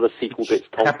having another SQL Bits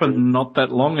conference. Happened not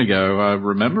that long ago, I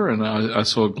remember, and I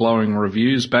saw glowing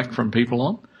reviews back from people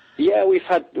on. Yeah, we've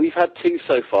had two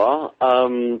so far.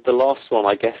 The last one,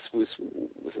 I guess, was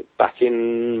it back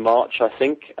in March, I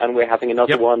think, and we're having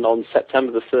another one on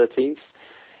September the 13th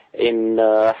in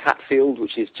Hatfield,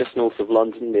 which is just north of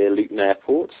London near Luton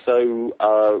Airport. So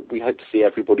we hope to see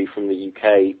everybody from the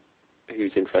UK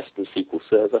who's interested in SQL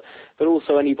Server, but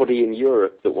also anybody in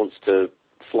Europe that wants to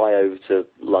fly over to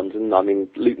London. I mean,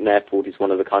 Luton Airport is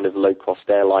one of the kind of low-cost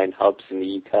airline hubs in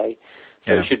the UK,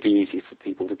 so it should be easy for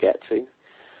people to get to.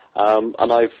 And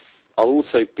I'll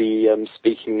also be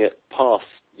speaking at PASS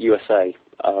USA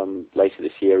later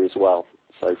this year as well.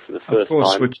 So for the first time. Of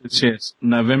course, which is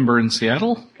November in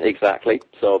Seattle. Exactly.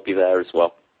 So I'll be there as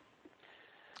well.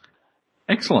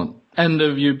 Excellent. And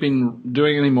have you been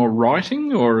doing any more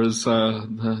writing, or is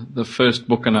the first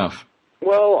book enough?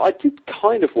 Well, I did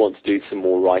kind of want to do some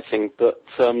more writing, but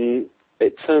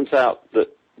it turns out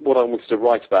that what I wanted to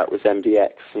write about was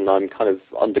MDX, and I'm kind of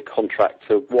under contract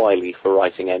to Wiley for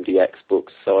writing MDX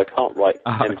books, so I can't write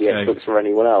MDX books for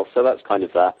anyone else. So that's kind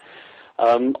of that.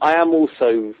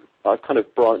 I've kind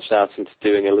of branched out into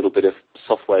doing a little bit of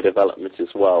software development as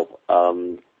well.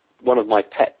 One of my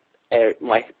pet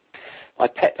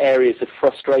areas of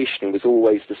frustration was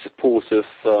always the support of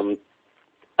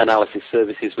analysis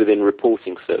services within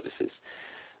reporting services.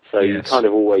 So you kind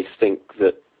of always think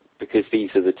that because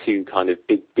these are the two kind of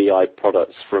big BI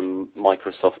products from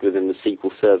Microsoft within the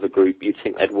SQL Server group, you'd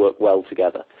think they'd work well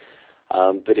together.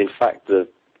 But in fact, the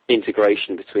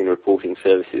integration between reporting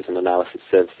services and analysis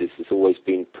services has always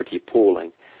been pretty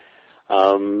appalling.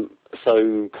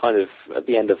 So kind of at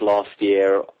the end of last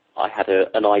year, I had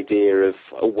an idea of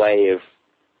a way of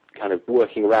kind of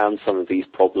working around some of these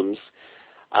problems,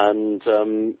 and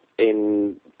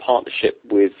in partnership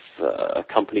with a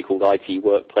company called IT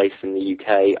Workplace in the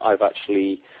UK, I've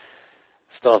actually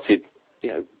started,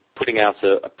 putting out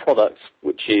a product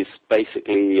which is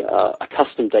basically a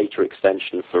custom data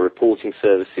extension for reporting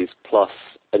services plus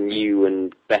a new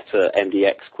and better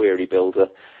MDX query builder,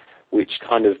 which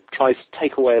kind of tries to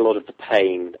take away a lot of the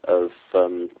pain of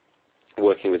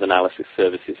working with analysis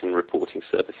services and reporting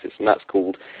services, and that's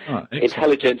called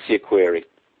Intelligentsia Query.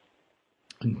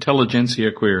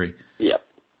 Intelligentsia Query. Yep.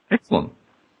 Excellent.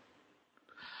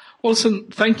 Well, listen,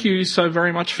 thank you so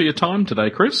very much for your time today,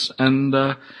 Chris, and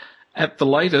at the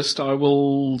latest, I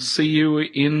will see you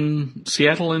in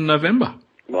Seattle in November.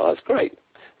 Well, that's great.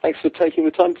 Thanks for taking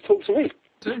the time to talk to me.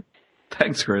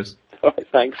 Thanks, Chris. All right,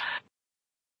 thanks.